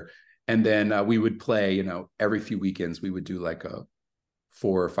out there. And then we would play, every few weekends we would do like a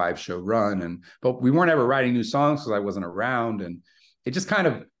 4 or 5 show run. But we weren't ever writing new songs because I wasn't around. And it just kind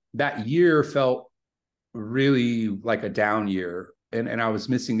of, that year felt really like a down year. And I was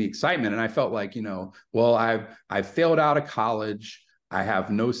missing the excitement. And I felt like, well, I've failed out of college. I have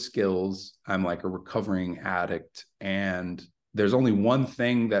no skills. I'm like a recovering addict. And there's only one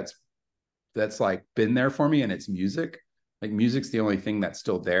thing that's like been there for me, and it's music. Like music's the only thing that's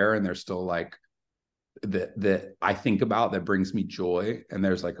still there. And there's still like that I think about that brings me joy. And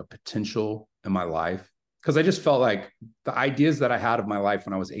there's like a potential in my life. Cause I just felt like the ideas that I had of my life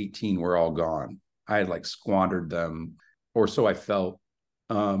when I was 18 were all gone. I had like squandered them, or so I felt.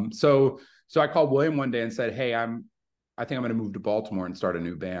 So I called William one day and said, hey, I think I'm going to move to Baltimore and start a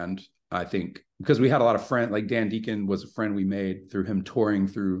new band. I think because we had a lot of friends, like Dan Deacon was a friend we made through him touring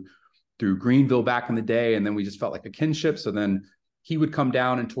through Greenville back in the day. And then we just felt like a kinship. So then he would come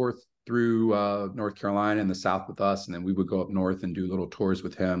down and tour through North Carolina and the South with us. And then we would go up north and do little tours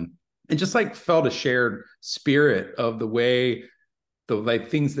with him, and just like felt a shared spirit of the way, the like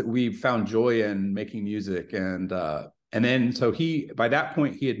things that we found joy in making music. And then, so by that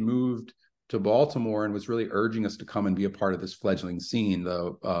point he had moved to Baltimore and was really urging us to come and be a part of this fledgling scene,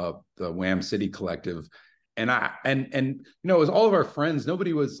 the Wham City Collective. And it was all of our friends.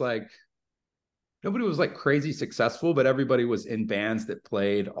 Nobody was like crazy successful, but everybody was in bands that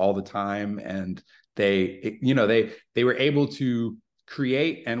played all the time. And they were able to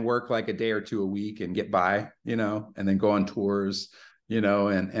create and work like a day or two a week and get by, and then go on tours, and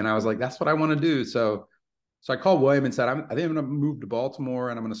I was like, that's what I want to do. So I called William and said, I think I'm going to move to Baltimore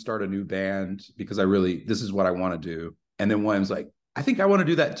and I'm going to start a new band because this is what I want to do. And then William's like, I think I want to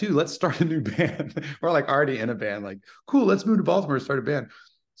do that too. Let's start a new band. We're like already in a band, like, cool, let's move to Baltimore and start a band.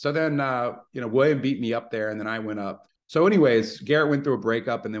 So then, William beat me up there and then I went up. So anyways, Garrett went through a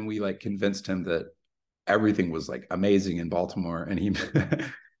breakup and then we like convinced him that everything was like amazing in Baltimore, and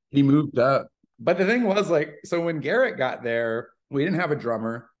he moved up. But the thing was like, so when Garrett got there, we didn't have a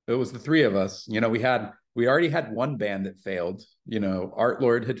drummer. It was the three of us. We already had one band that failed. Art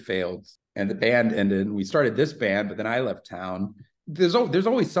Lord had failed and the band ended. We started this band, but then I left town. There's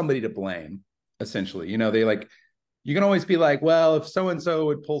always somebody to blame, essentially. You can always be like, well, if so-and-so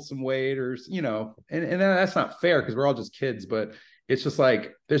would pull some weight or, and that's not fair because we're all just kids, but it's just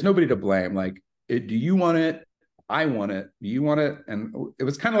like, there's nobody to blame. Like, do you want it? I want it. Do you want it? And it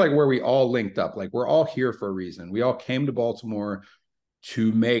was kind of like where we all linked up. Like, we're all here for a reason. We all came to Baltimore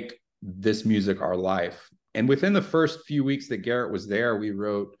to make this music our life. And within the first few weeks that Garrett was there, we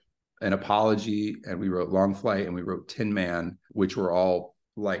wrote An Apology and we wrote Long Flight and we wrote Tin Man, which were all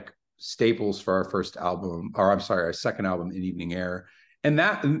like staples for our second album, In Evening Air. And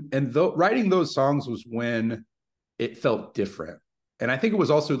writing those songs was when it felt different. And I think it was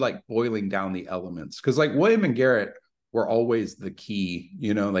also like boiling down the elements, because like William and Garrett were always the key,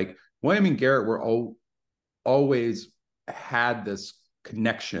 like William and Garrett were always had this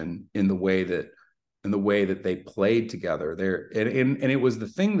connection in the way that in the way that they played together. And it was the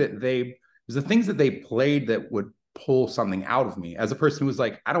thing that it was the things that they played that would pull something out of me as a person who was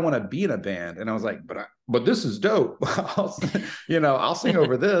like, I don't want to be in a band. And I was like, but this is dope. I'll sing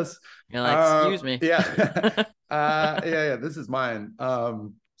over this. You're like, excuse me. Yeah. Yeah. This is mine.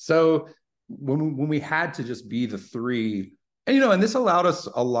 So when we had to just be the three, and this allowed us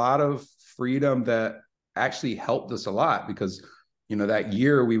a lot of freedom that actually helped us a lot, because that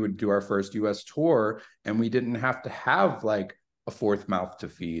year we would do our first US tour and we didn't have to have like a fourth mouth to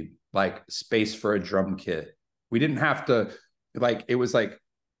feed, like space for a drum kit. We didn't have to, it was like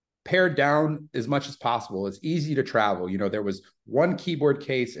pared down as much as possible. It's easy to travel. There was one keyboard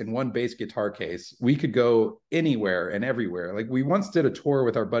case and one bass guitar case. We could go anywhere and everywhere. Like we once did a tour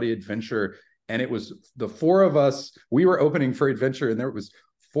with our buddy Adventure, and it was the four of us. We were opening for Adventure, and there was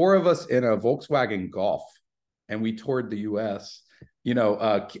four of us in a Volkswagen Golf, and we toured the US.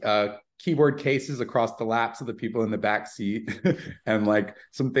 Keyboard cases across the laps of the people in the back seat and like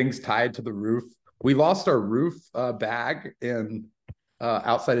some things tied to the roof. We lost our roof bag in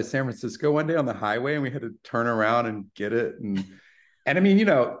outside of San Francisco one day on the highway, and we had to turn around and get it. And I mean,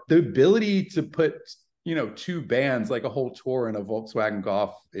 the ability to put, two bands, like a whole tour in a Volkswagen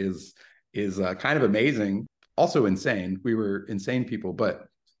Golf is kind of amazing. Also insane. We were insane people. But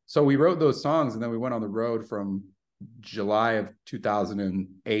so we wrote those songs, and then we went on the road from July of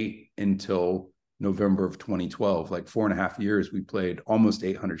 2008 until November of 2012, like 4.5 years. We played almost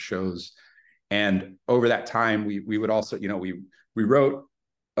 800 shows. And over that time, we would also, we wrote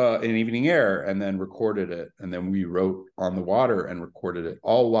in Evening Air and then recorded it. And then we wrote On the Water and recorded it,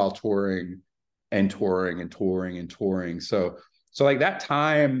 all while touring and touring and touring and touring. So like that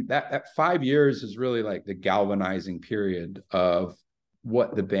time, that 5 years is really like the galvanizing period of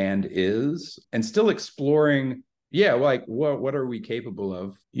what the band is, and still exploring, like what are we capable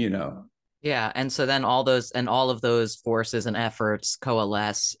of, Yeah, and so then all of those forces and efforts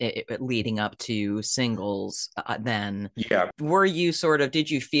coalesce leading up to Singles. Then, were you did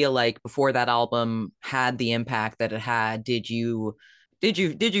you feel like before that album had the impact that it had? Did you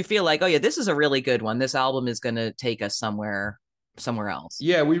feel like, oh yeah, this is a really good one, this album is going to take us somewhere else?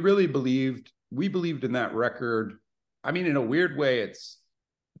 Yeah, we really believed in that record. I mean, in a weird way, it's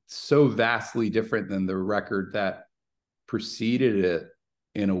so vastly different than the record that preceded it.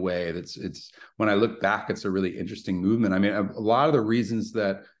 In a way it's when I look back, it's a really interesting movement. I mean, a lot of the reasons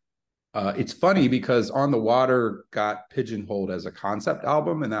that it's funny, because On the Water got pigeonholed as a concept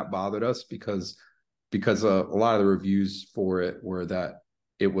album, and that bothered us because a lot of the reviews for it were that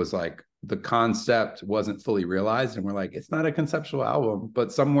it was like the concept wasn't fully realized, and we're like, it's not a conceptual album.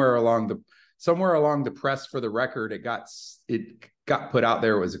 But somewhere along the press for the record, it got put out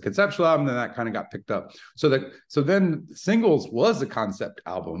there. It was a conceptual album, and that kind of got picked up. So then Singles was a concept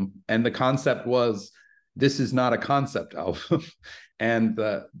album, and the concept was, this is not a concept album. And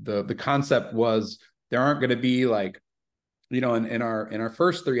the concept was, there aren't going to be like, in our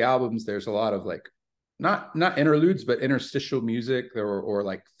first three albums, there's a lot of like not interludes, but interstitial music, or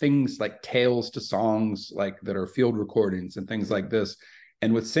like things like tails to songs, like that are field recordings and things like this.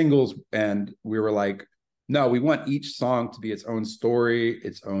 And with Singles, and we were like, no, we want each song to be its own story,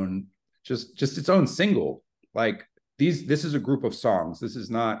 its own, just its own single. Like this is a group of songs. This is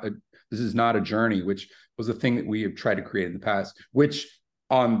not a journey, which was a thing that we have tried to create in the past, which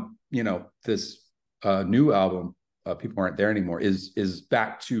on, this new album, People Aren't There Anymore, is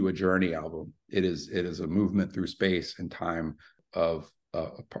back to a journey album. It is a movement through space and time of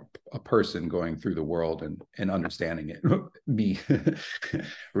a person going through the world and understanding it. Me,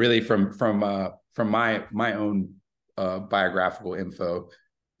 really from my own biographical info.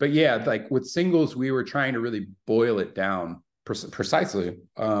 But yeah, like with Singles, we were trying to really boil it down precisely,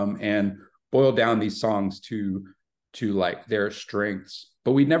 and boil down these songs to like their strengths.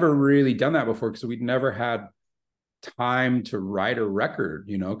 But we'd never really done that before, because we'd never had time to write a record,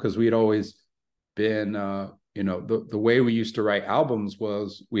 because we'd always been, the way we used to write albums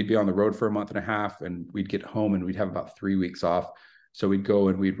was we'd be on the road for a month and a half, and we'd get home and we'd have about 3 weeks off. So we'd go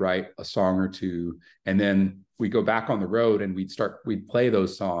and we'd write a song or two, and then we'd go back on the road and we'd play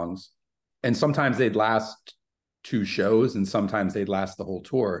those songs. And sometimes they'd last 2 shows, and sometimes they'd last the whole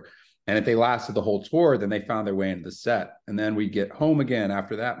tour. And if they lasted the whole tour, then they found their way into the set. And then we'd get home again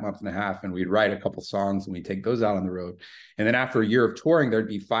after that month and a half, and we'd write a couple songs, and we'd take those out on the road. And then after a year of touring, there'd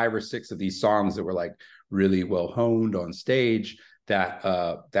be 5 or 6 of these songs that were like really well honed on stage, that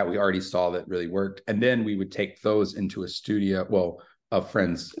we already saw that really worked. And then we would take those into a studio, a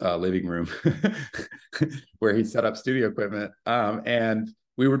friend's living room, where he set up studio equipment. And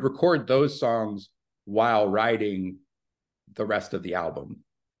we would record those songs while writing the rest of the album.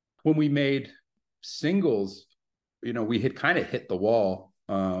 When we made singles, we had kind of hit the wall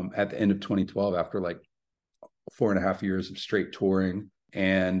at the end of 2012 after like 4.5 years of straight touring.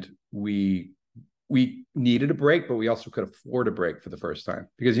 And we needed a break, but we also could afford a break for the first time,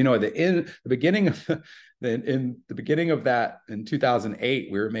 because at the beginning of that in 2008,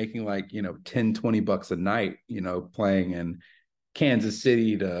 we were making like 10-20 bucks a night, playing in Kansas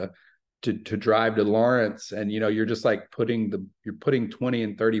City to drive to Lawrence, and you're just like you're putting 20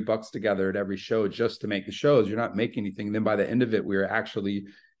 and 30 bucks together at every show just to make the shows. You're not making anything. And then by the end of it, we were actually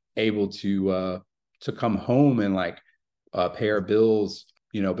able to come home and like pay our bills,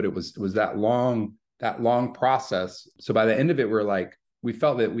 but it was that long process. So by the end of it, we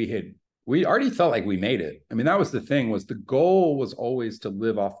felt that we already felt like we made it. I mean, that was the thing, was the goal was always to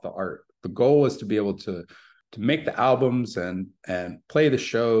live off the art. The goal was to be able to make the albums and play the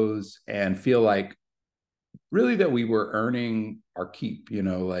shows and feel like really that we were earning our keep,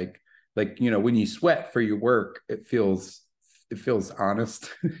 like when you sweat for your work, it feels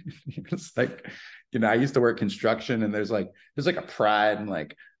honest. It's like, I used to work construction, and there's like a pride and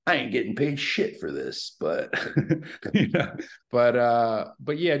like, I ain't getting paid shit for this, but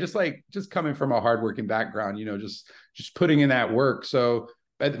but yeah, just coming from a hardworking background, just putting in that work. So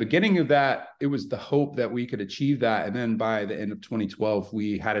at the beginning of that, it was the hope that we could achieve that. And then by the end of 2012,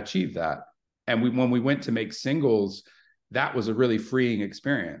 we had achieved that. And when we went to make singles, that was a really freeing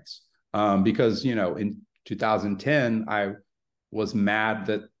experience. Because, in 2010, I was mad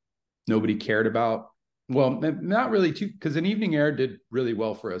that nobody cared about, well, not really too, because An Evening Air did really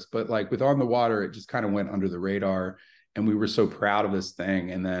well for us, but like with On the Water, it just kind of went under the radar, and we were so proud of this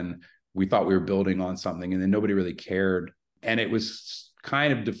thing. And then we thought we were building on something, and then nobody really cared. And it was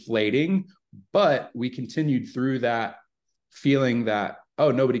kind of deflating, but we continued through that feeling that,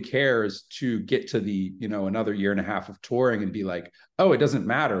 oh, nobody cares, to get to the, another 1.5 years of touring and be like, oh, it doesn't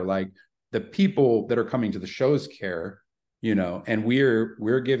matter. Like the people that are coming to the shows care, and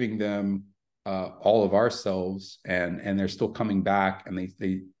we're giving them all of ourselves, and they're still coming back,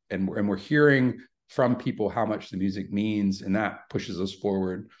 and we're hearing from people how much the music means, and that pushes us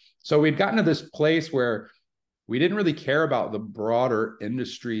forward. So we'd gotten to this place where we didn't really care about the broader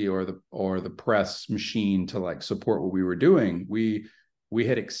industry or the press machine to like support what we were doing. We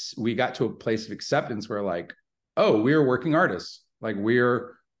got to a place of acceptance where like, oh, we're working artists. Like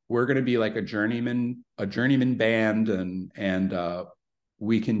we're going to be like a journeyman band, and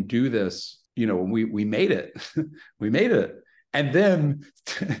we can do this. We made it. We made it. And then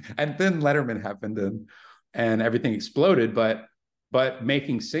Letterman happened, and everything exploded. But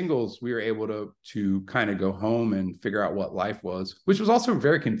making singles, we were able to kind of go home and figure out what life was, which was also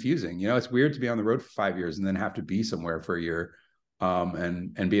very confusing. It's weird to be on the road for 5 years and then have to be somewhere for a year,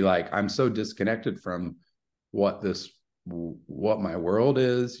 and be like, I'm so disconnected from what my world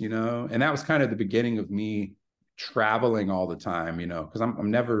is, And that was kind of the beginning of me traveling all the time, because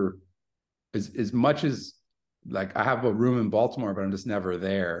I'm never as much as like I have a room in Baltimore, but I'm just never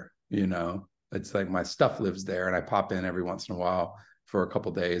there, It's like my stuff lives there, and I pop in every once in a while for a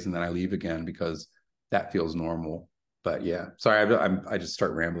couple of days, and then I leave again because that feels normal. But yeah, sorry, I just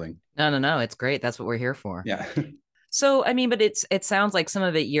start rambling. No, it's great. That's what we're here for. Yeah. So, I mean, but it sounds like some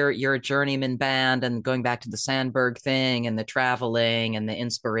of it, you're a journeyman band, and going back to the Sandberg thing and the traveling and the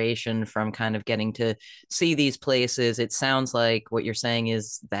inspiration from kind of getting to see these places. It sounds like what you're saying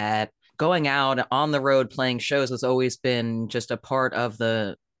is that going out on the road playing shows has always been just a part of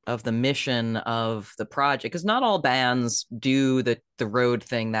the mission of the project, because not all bands do the road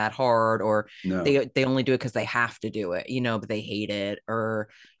thing that hard, or no. they only do it because they have to do it, but they hate it, or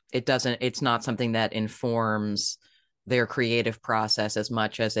it's not something that informs their creative process as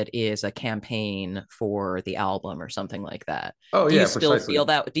much as it is a campaign for the album or something like that. Oh, do yeah, you still precisely. feel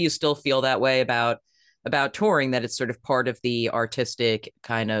that? Do you still feel that way about touring, that it's sort of part of the artistic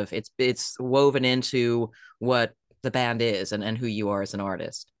kind of, it's woven into what the band is and who you are as an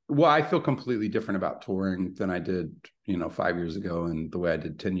artist? Well, I feel completely different about touring than I did, 5 years ago, and the way I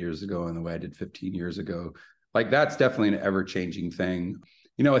did 10 years ago, and the way I did 15 years ago. Like that's definitely an ever-changing thing.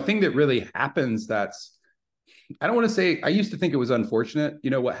 A thing that really happens I don't want to say, I used to think it was unfortunate.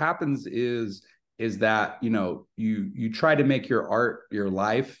 What happens is that, you try to make your art your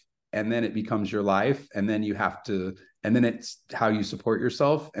life, and then it becomes your life, and then and then it's how you support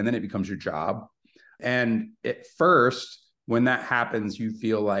yourself, and then it becomes your job. And at first, when that happens, you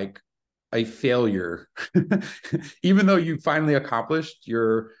feel like a failure. Even though you finally accomplished,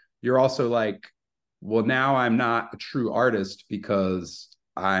 you're also like, well, now I'm not a true artist because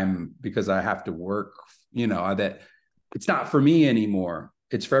I have to work, that it's not for me anymore.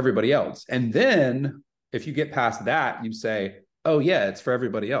 It's for everybody else. And then if you get past that, you say, oh yeah, it's for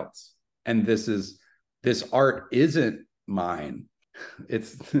everybody else. and this art isn't mine.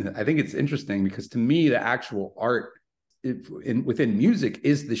 It's I think it's interesting because to me the actual art within music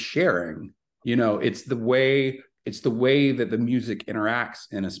is the sharing. It's the way that the music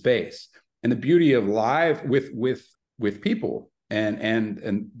interacts in a space, and the beauty of live with people,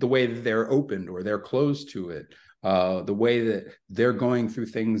 and the way that they're opened or they're closed to it, the way that they're going through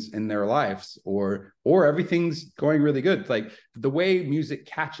things in their lives, or everything's going really good, like the way music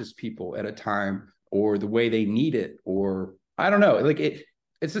catches people at a time, or the way they need it, or I don't know, like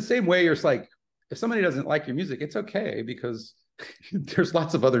it's the same way. You're just like, if somebody doesn't like your music, it's okay, because there's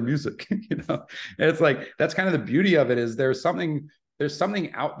lots of other music, and it's like, that's kind of the beauty of it, is there's something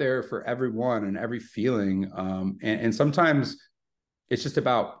out there for everyone and every feeling. And sometimes it's just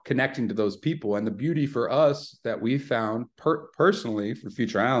about connecting to those people. And the beauty for us that we found personally for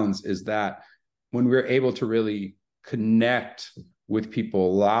Future Islands is that when we're able to really connect with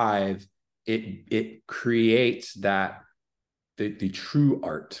people live, it creates that the true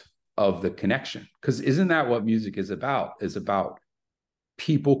art of the connection. Because isn't that what music is about? Is about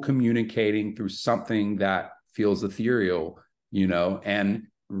people communicating through something that feels ethereal, and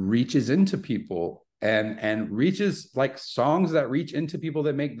reaches into people, and reaches, like, songs that reach into people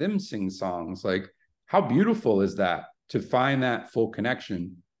that make them sing songs. Like, how beautiful is that, to find that full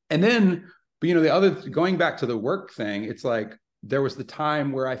connection? And then, the other, going back to the work thing, it's like, there was the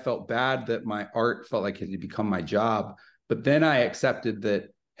time where I felt bad that my art felt like it had become my job. But then I accepted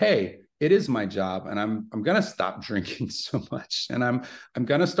that, hey, it is my job, and I'm going to stop drinking so much, and I'm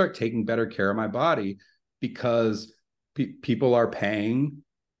going to start taking better care of my body, because people are paying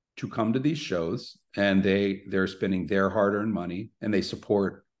to come to these shows, and they're spending their hard-earned money, and they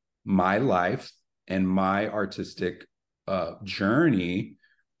support my life and my artistic journey.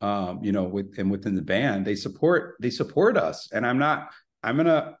 Within the band, they support us, and I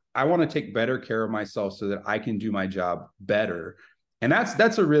want to take better care of myself so that I can do my job better. And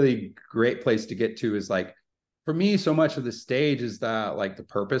that's a really great place to get to, is like, for me, so much of the stage is that, like, the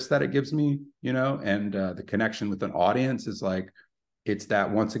purpose that it gives me, and the connection with an audience is like, it's that,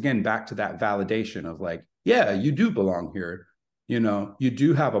 once again, back to that validation of like, yeah, you do belong here. You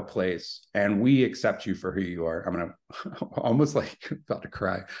do have a place, and we accept you for who you are. I'm going to almost like about to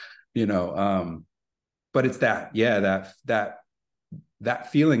cry, but it's that, yeah,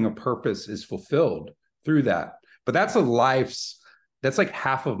 that feeling of purpose is fulfilled through that. But that's like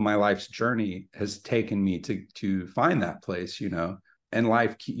half of my life's journey has taken me to find that place, and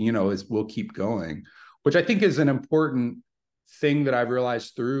life, will keep going, which I think is an important thing that I've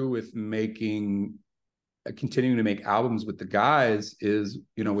realized through with continuing to make albums with the guys is,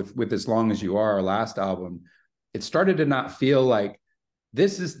 with As Long As You Are, our last album, it started to not feel like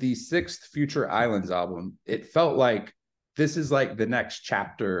this is the 6th Future Islands album. It felt like this is like the next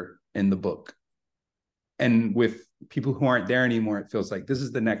chapter in the book. And with people who aren't there anymore, it feels like this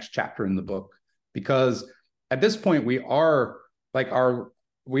is the next chapter in the book, because at this point we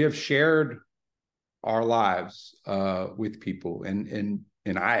have shared our lives with people, and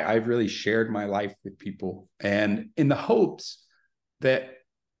I've really shared my life with people, and in the hopes that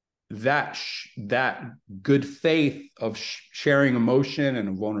good faith of sharing emotion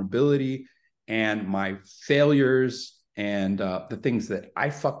and vulnerability, and my failures, and the things that I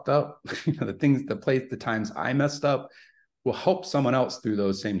fucked up, the times I messed up, will help someone else through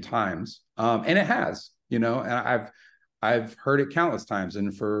those same times. And it has, and I've heard it countless times.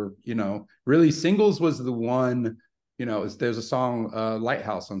 And for, really, Singles was the one, there's a song,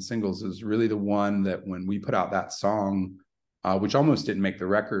 Lighthouse on Singles, is really the one that when we put out that song, which almost didn't make the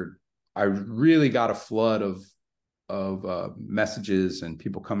record, I really got a flood of messages and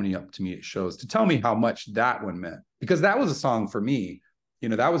people coming up to me at shows to tell me how much that one meant, because that was a song for me.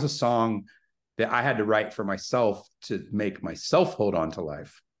 That was a song that I had to write for myself, to make myself hold on to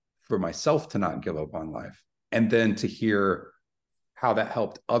life, for myself to not give up on life. And then to hear how that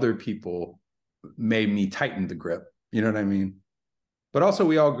helped other people made me tighten the grip. You know what I mean? But also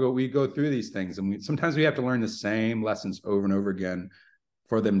we go through these things, and sometimes we have to learn the same lessons over and over again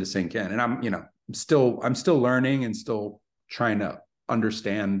for them to sink in. And I'm still learning and still trying to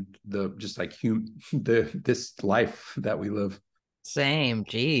understand this life that we live. Same.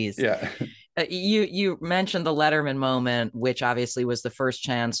 Geez. Yeah. You mentioned the Letterman moment, which obviously was the first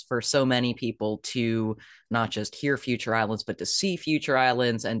chance for so many people to not just hear Future Islands, but to see Future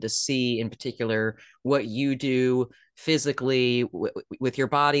Islands, and to see in particular what you do physically with your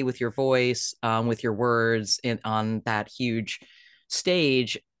body, with your voice, with your words, on that huge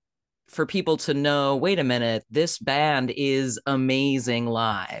stage, for people to know, wait a minute, this band is amazing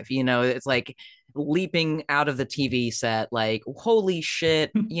live. It's like, leaping out of the TV set, like, holy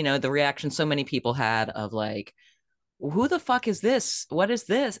shit, the reaction so many people had of like, who the fuck is this? What is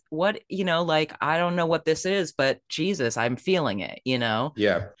this? What, like, I don't know what this is, but Jesus, I'm feeling it.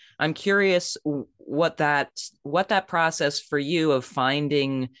 Yeah. I'm curious what that process for you of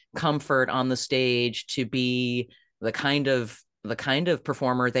finding comfort on the stage to be the kind of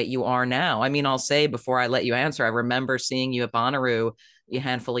performer that you are now. I mean, I'll say before I let you answer, I remember seeing you at Bonnaroo a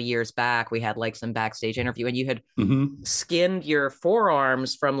handful of years back. We had like some backstage interview and you had skinned your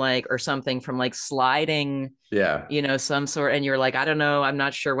forearms from like, or something from like sliding, some sort. And you're like, I don't know, I'm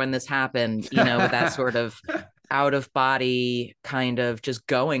not sure when this happened, with that sort of out of body kind of just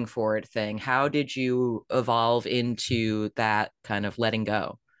going for it thing. How did you evolve into that kind of letting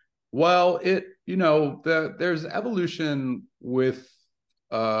go? Well, there's evolution with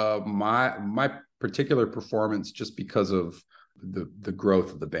my particular performance just because of the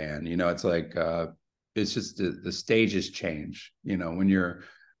growth of the band. It's like it's just the stages change. I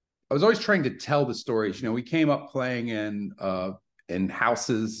was always trying to tell the stories. We came up playing in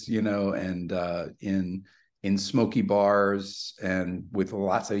houses, and in smoky bars and with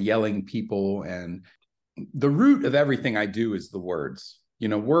lots of yelling people. And the root of everything I do is the words.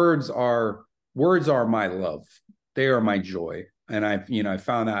 Words are my love. They are my joy. And I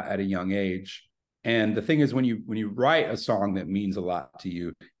found that at a young age. And the thing is, when you write a song that means a lot to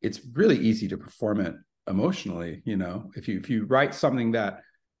you, it's really easy to perform it emotionally. If you write something that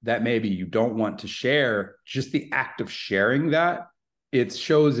maybe you don't want to share, just the act of sharing that, it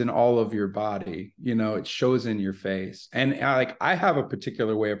shows in all of your body, it shows in your face. And I have a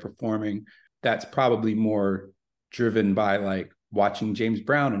particular way of performing that's probably more driven by like watching James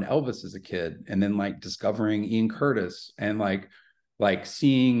Brown and Elvis as a kid, and then like discovering Ian Curtis and like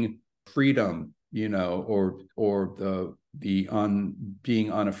seeing freedom, or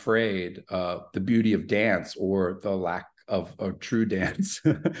being unafraid, the beauty of dance or the lack of true dance.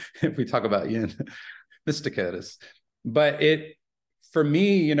 If we talk about Ian Mysticatus. But for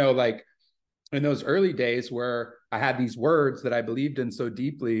me, like in those early days where I had these words that I believed in so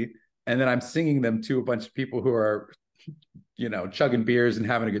deeply, and then I'm singing them to a bunch of people who are, chugging beers and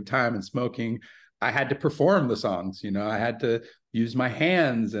having a good time and smoking, I had to perform the songs. I had to use my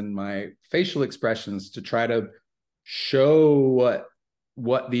hands and my facial expressions to try to show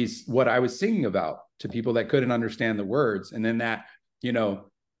what I was singing about to people that couldn't understand the words. And then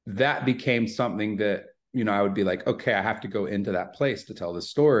that became something that, I would be like, okay, I have to go into that place to tell the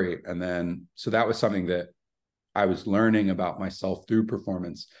story. And then, so that was something that I was learning about myself through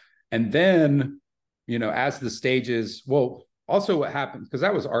performance. And then, as the stages, well, also what happened, because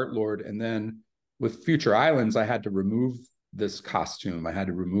that was Art Lord. And then with Future Islands, I had to remove this costume. I had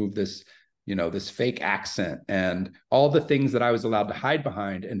to remove this, this fake accent and all the things that I was allowed to hide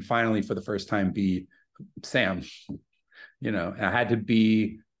behind. And finally, for the first time, be Sam, and I had to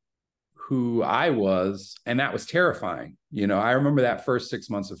be who I was. And that was terrifying. I remember that first 6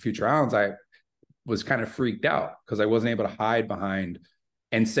 months of Future Islands, I was kind of freaked out because I wasn't able to hide behind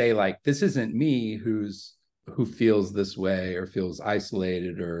and say like, this isn't me who feels this way or feels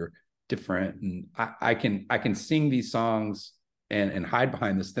isolated or different. And I can sing these songs and hide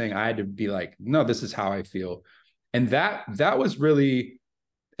behind this thing. I had to be like, no, this is how I feel. And that was really,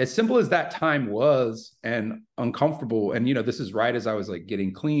 as simple as that time was, and uncomfortable. And, this is right as I was like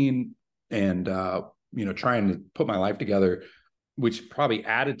getting clean and, trying to put my life together, which probably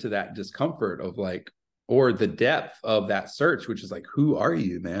added to that discomfort of like, or the depth of that search, which is like, who are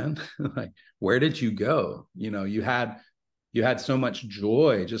you, man? Like, where did you go? You had so much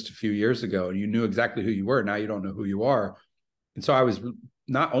joy just a few years ago and you knew exactly who you were. Now you don't know who you are. And so I was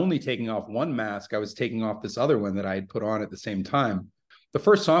not only taking off one mask, I was taking off this other one that I had put on at the same time. The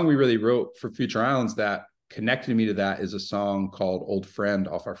first song we really wrote for Future Islands that connected me to that is a song called Old Friend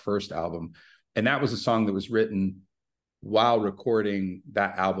off our first album. And that was a song that was written while recording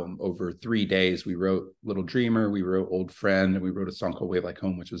that album over 3 days. We wrote Little Dreamer, we wrote Old Friend, and we wrote a song called Wave Like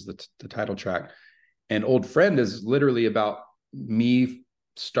Home, which was the title track. And Old Friend is literally about me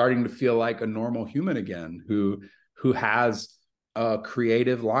starting to feel like a normal human again, who has a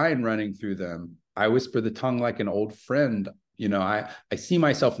creative line running through them. I whisper the tongue like an old friend. I see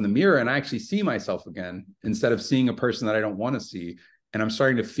myself in the mirror and I actually see myself again instead of seeing a person that I don't want to see. And I'm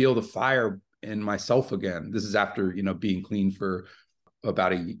starting to feel the fire in myself again. This is after, being clean for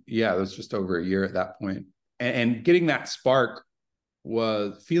about it was just over a year at that point. And getting that spark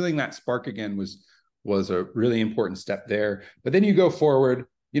feeling that spark again was a really important step there. But then you go forward,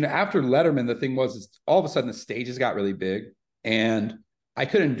 after Letterman, the thing was all of a sudden the stages got really big and I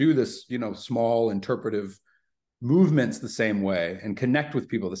couldn't do this, small interpretive movements the same way and connect with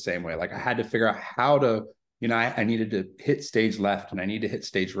people the same way. Like I had to figure out how to, I needed to hit stage left and I need to hit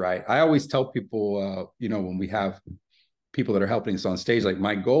stage right. I always tell people, when we have people that are helping us on stage, like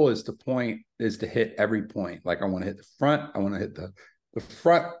my goal is to hit every point. Like I want to hit the front. I want to hit the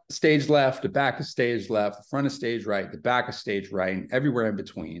front stage left, the back of stage left, the front of stage right, the back of stage right, and everywhere in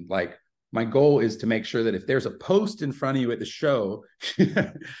between. Like my goal is to make sure that if there's a post in front of you at the show,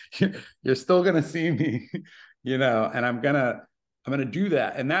 you're still going to see me, and I'm going to do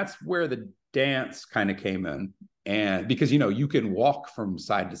that. And that's where the dance kind of came in. And because, you can walk from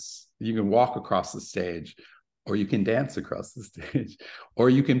you can walk across the stage, or you can dance across the stage, or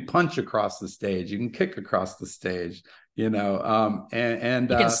you can punch across the stage. You can kick across the stage, and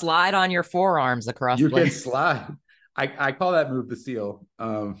you can slide on your forearms across. You can slide. I call that move the seal.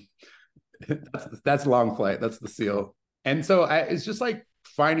 That's long flight. That's the seal. And so it's just like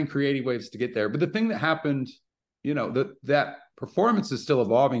finding creative ways to get there. But the thing that happened, that performance is still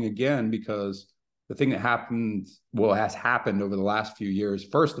evolving again, because the thing that has happened over the last few years.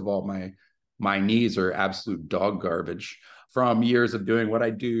 First of all, my knees are absolute dog garbage from years of doing what I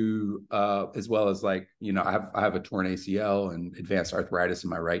do, as well as I have a torn ACL and advanced arthritis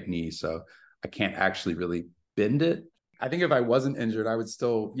in my right knee. So I can't actually really bend it. I think if I wasn't injured, I would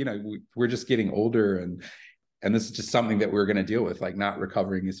still, we're just getting older, and this is just something that we're going to deal with, like not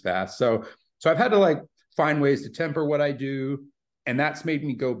recovering as fast. So I've had to find ways to temper what I do. And that's made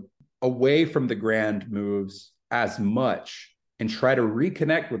me go away from the grand moves as much and try to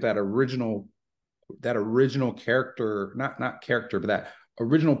reconnect with that original character, not character, but that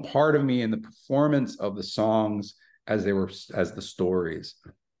original part of me in the performance of the songs as the stories.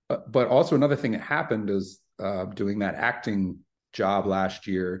 But also another thing that happened is doing that acting job last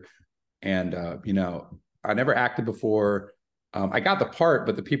year. And, I never acted before. I got the part,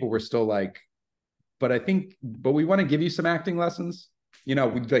 but the people were still like, but we want to give you some acting lessons.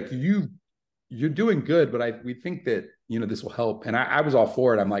 You're doing good, but we think that, this will help. And I was all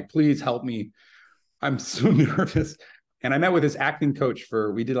for it. I'm like, please help me. I'm so nervous. And I met with this acting coach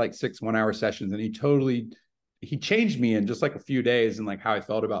we did 6 1-hour sessions, and he changed me in just a few days, and how I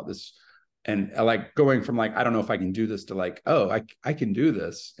felt about this. And going from I don't know if I can do this to oh, I can do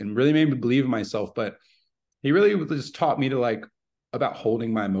this, and really made me believe in myself. But he really just taught me to about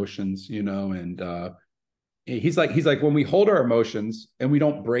holding my emotions, and he's like, when we hold our emotions and we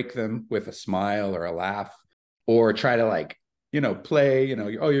don't break them with a smile or a laugh, or try to play,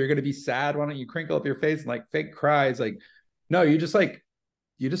 oh, you're going to be sad. Why don't you crinkle up your face and fake cries? No, you just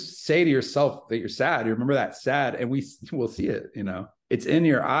say to yourself that you're sad. You remember that sad, and we'll see it, it's in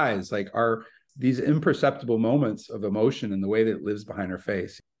your eyes, are these imperceptible moments of emotion and the way that it lives behind our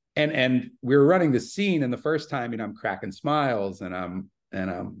face. And we were running this scene, and the first time, I'm cracking smiles, and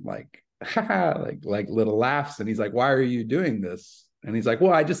I'm like, like little laughs. And he's like, why are you doing this? And he's like,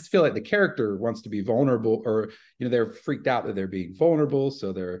 well, I just feel like the character wants to be vulnerable, or, they're freaked out that they're being vulnerable.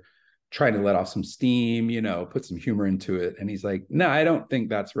 So they're trying to let off some steam, put some humor into it. And he's like, no, I don't think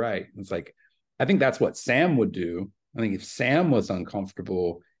that's right. It's I think that's what Sam would do. I think if Sam was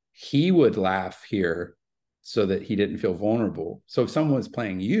uncomfortable, he would laugh here so that he didn't feel vulnerable. So if someone was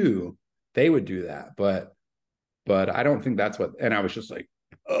playing you, they would do that. But I don't think that's what, and I was just like,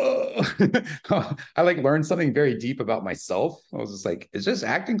 oh, I learned something very deep about myself. I was just like, is this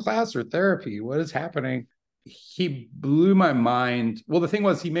acting class or therapy? What is happening? He blew my mind. Well, the thing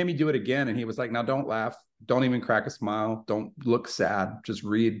was, he made me do it again. And he was like, now don't laugh. Don't even crack a smile. Don't look sad. Just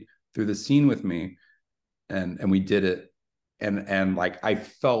read through the scene with me. And we did it. And I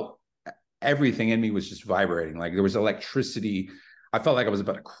felt everything in me was just vibrating. There was electricity. I felt like I was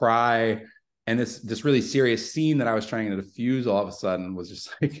about to cry. And this really serious scene that I was trying to diffuse all of a sudden was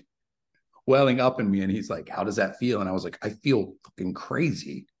just welling up in me. And he's like, how does that feel? And I was like, I feel fucking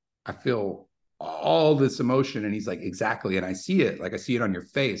crazy. I feel all this emotion. And he's like, exactly. And I see it. I see it on your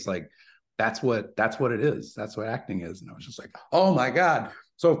face. That's what it is. That's what acting is. And I was just like, oh my God.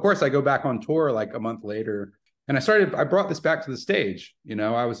 So of course I go back on tour a month later, and I brought this back to the stage.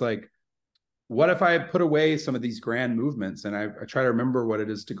 I was like, what if I put away some of these grand movements, and I try to remember what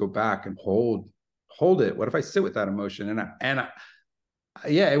it is to go back and hold it? What if I sit with that emotion? And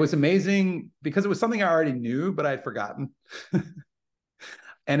it was amazing, because it was something I already knew, but I'd forgotten.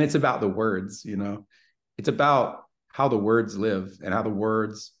 And it's about the words, it's about how the words live and how the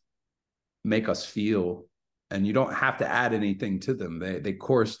words make us feel. And you don't have to add anything to them. They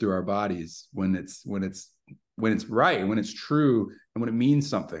course through our bodies when it's right, when it's true, and when it means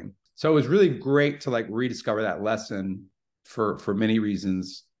something. So it was really great to rediscover that lesson for many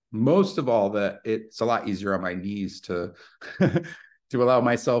reasons. Most of all, that it's a lot easier on my knees to allow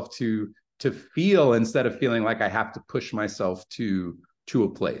myself to to feel instead of feeling like I have to push myself to a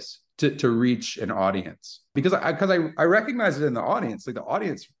place to reach an audience, because I recognize it in the audience. Like the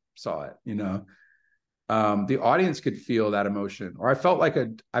audience saw it, the audience could feel that emotion, or I felt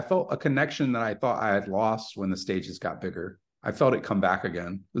a connection that I thought I had lost when the stages got bigger. I felt it come back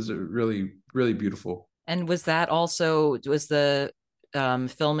again. It was really, really beautiful. And was the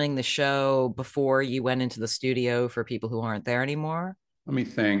filming the show before you went into the studio for people who aren't there anymore? Let me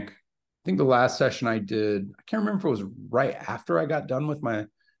think. I think the last session I did, I can't remember if it was right after I got done with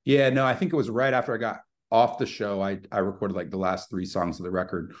I think it was right after I got off the show. I recorded like the last 3 songs of the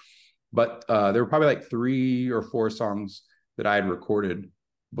record, but there were probably like 3 or 4 songs that I had recorded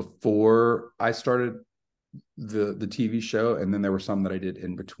before I started the TV show. And then there were some that I did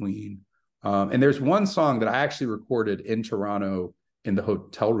in between. And there's one song that I actually recorded in Toronto in the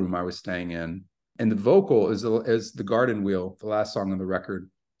hotel room I was staying in. And the vocal is the Garden Wheel, the last song on the record,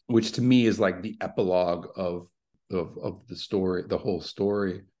 which to me is like the epilogue of the story. The whole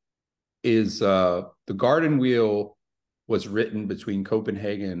story is the Garden Wheel was written between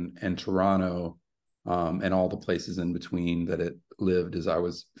Copenhagen and Toronto, and all the places in between that it lived as I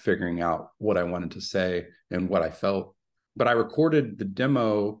was figuring out what I wanted to say and what I felt. But I recorded the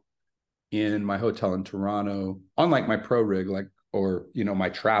demo in my hotel in Toronto on like my pro rig, my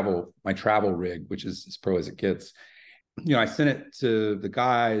travel rig, which is as pro as it gets. I sent it to the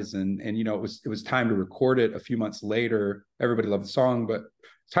guys and it was time to record it a few months later. Everybody loved the song, but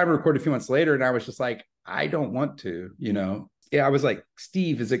it's time to record a few months later. And I was just like, I don't want to, I was like,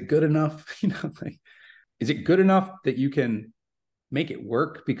 Steve, is it good enough? Is it good enough that you can make it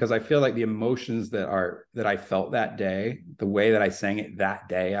work? Because I feel like the emotions that I felt that day, the way that I sang it that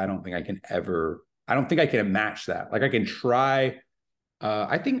day, I don't think I can match that. Like I can try.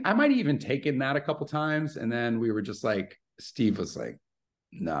 I think I might even taken that a couple times. And then we were just like, Steve was like,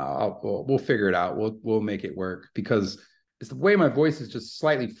 no, we'll figure it out. We'll make it work, because it's the way my voice is just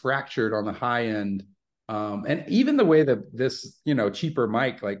slightly fractured on the high end. And even the way that this, cheaper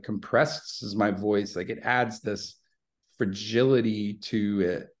mic like compresses my voice, like it adds this fragility to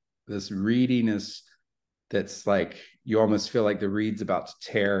it, this reediness that's like, you almost feel like the reed's about to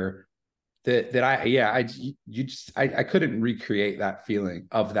tear. I couldn't recreate that feeling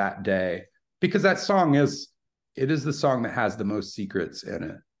of that day, because that song is the song that has the most secrets in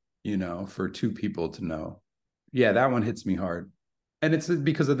it, for 2 people to know. Yeah, that one hits me hard. And it's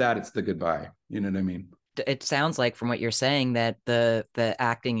because of that, it's the goodbye. You know what I mean? It sounds like from what you're saying that the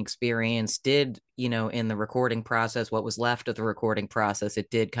acting experience did, in the recording process, what was left of the recording process, it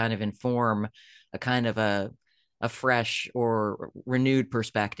did kind of inform a kind of a fresh or renewed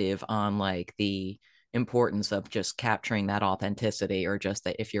perspective on like the importance of just capturing that authenticity, or just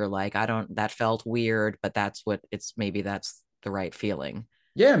that if you're like, that felt weird, but that's the right feeling.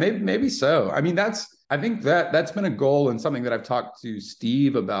 Yeah, maybe so. I mean, I think that's been a goal, and something that I've talked to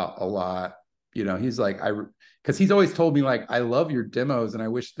Steve about a lot. He's like, because he's always told me like, I love your demos and I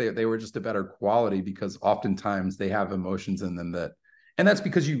wish they were just a better quality, because oftentimes they have emotions in them and that's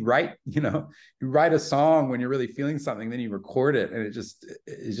because you write a song when you're really feeling something, then you record it and it just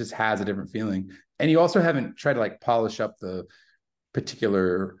has a different feeling. And you also haven't tried to like polish up the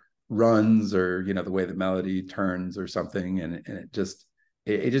particular runs or, the way the melody turns or something. And it just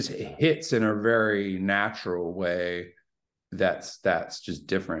hits in a very natural way. That's just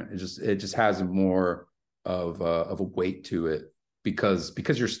different. It just has more of a weight to it, because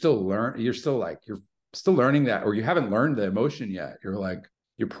you're still learning that, or you haven't learned the emotion yet.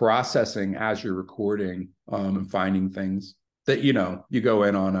 You're processing as you're recording, and finding things that, you go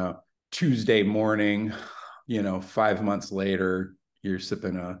in on a Tuesday morning, 5 months later, you're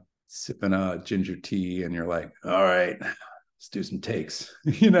sipping a ginger tea and you're like, all right, let's do some takes.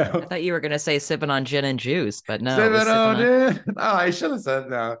 I thought you were going to say sipping on gin and juice, but no. I should have said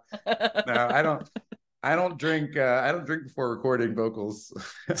no. No, I don't drink before recording vocals.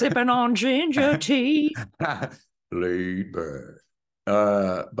 Sipping on ginger tea. Laid back.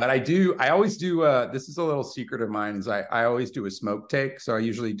 But I always do, this is a little secret of mine, is I always do a smoke take. So I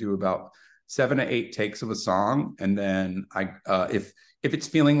usually do about 7 to 8 takes of a song. And then if it's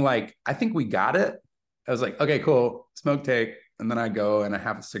feeling like, I think we got it, I was like, okay, cool, smoke take. And then I go and I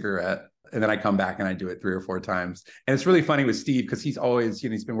have a cigarette, and then I come back and I do it 3 or 4 times. And it's really funny with Steve, because he's always,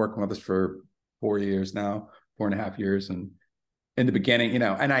 he's been working with us for 4 years now, 4.5 years. And in the beginning,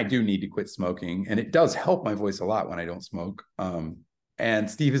 and I do need to quit smoking, and it does help my voice a lot when I don't smoke. And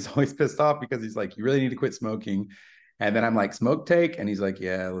Steve is always pissed off, because he's like, you really need to quit smoking. And then I'm like, smoke take? And he's like,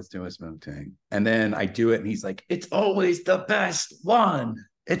 yeah, let's do a smoke take. And then I do it, and he's like, it's always the best one.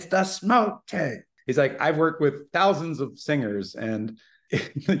 It's the smoke take. He's like, I've worked with thousands of singers, and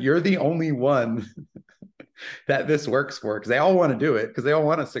you're the only one that this works for, because they all want to do it, because they all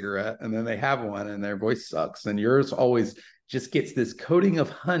want a cigarette, and then they have one and their voice sucks, and yours always just gets this coating of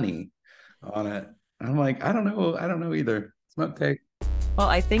honey on it. I'm like, I don't know either. Smoke take. Well,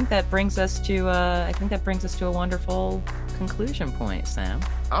 I think that brings us to a wonderful conclusion point, Sam.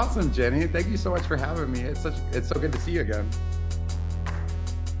 Awesome, Jenny. Thank you so much for having me. It's so good to see you again.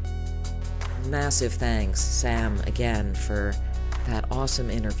 Massive thanks, Sam, again, for that awesome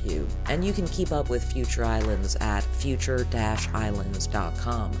interview. And you can keep up with Future Islands at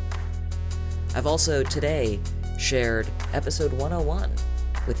future-islands.com. I've also today shared episode 101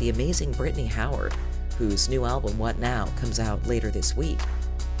 with the amazing Brittany Howard, whose new album, What Now, comes out later this week.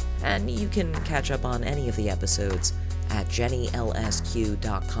 And you can catch up on any of the episodes at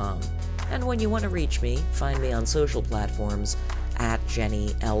jennylsq.com. And when you want to reach me, find me on social platforms at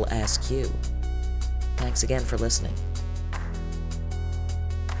jennylsq. Thanks again for listening.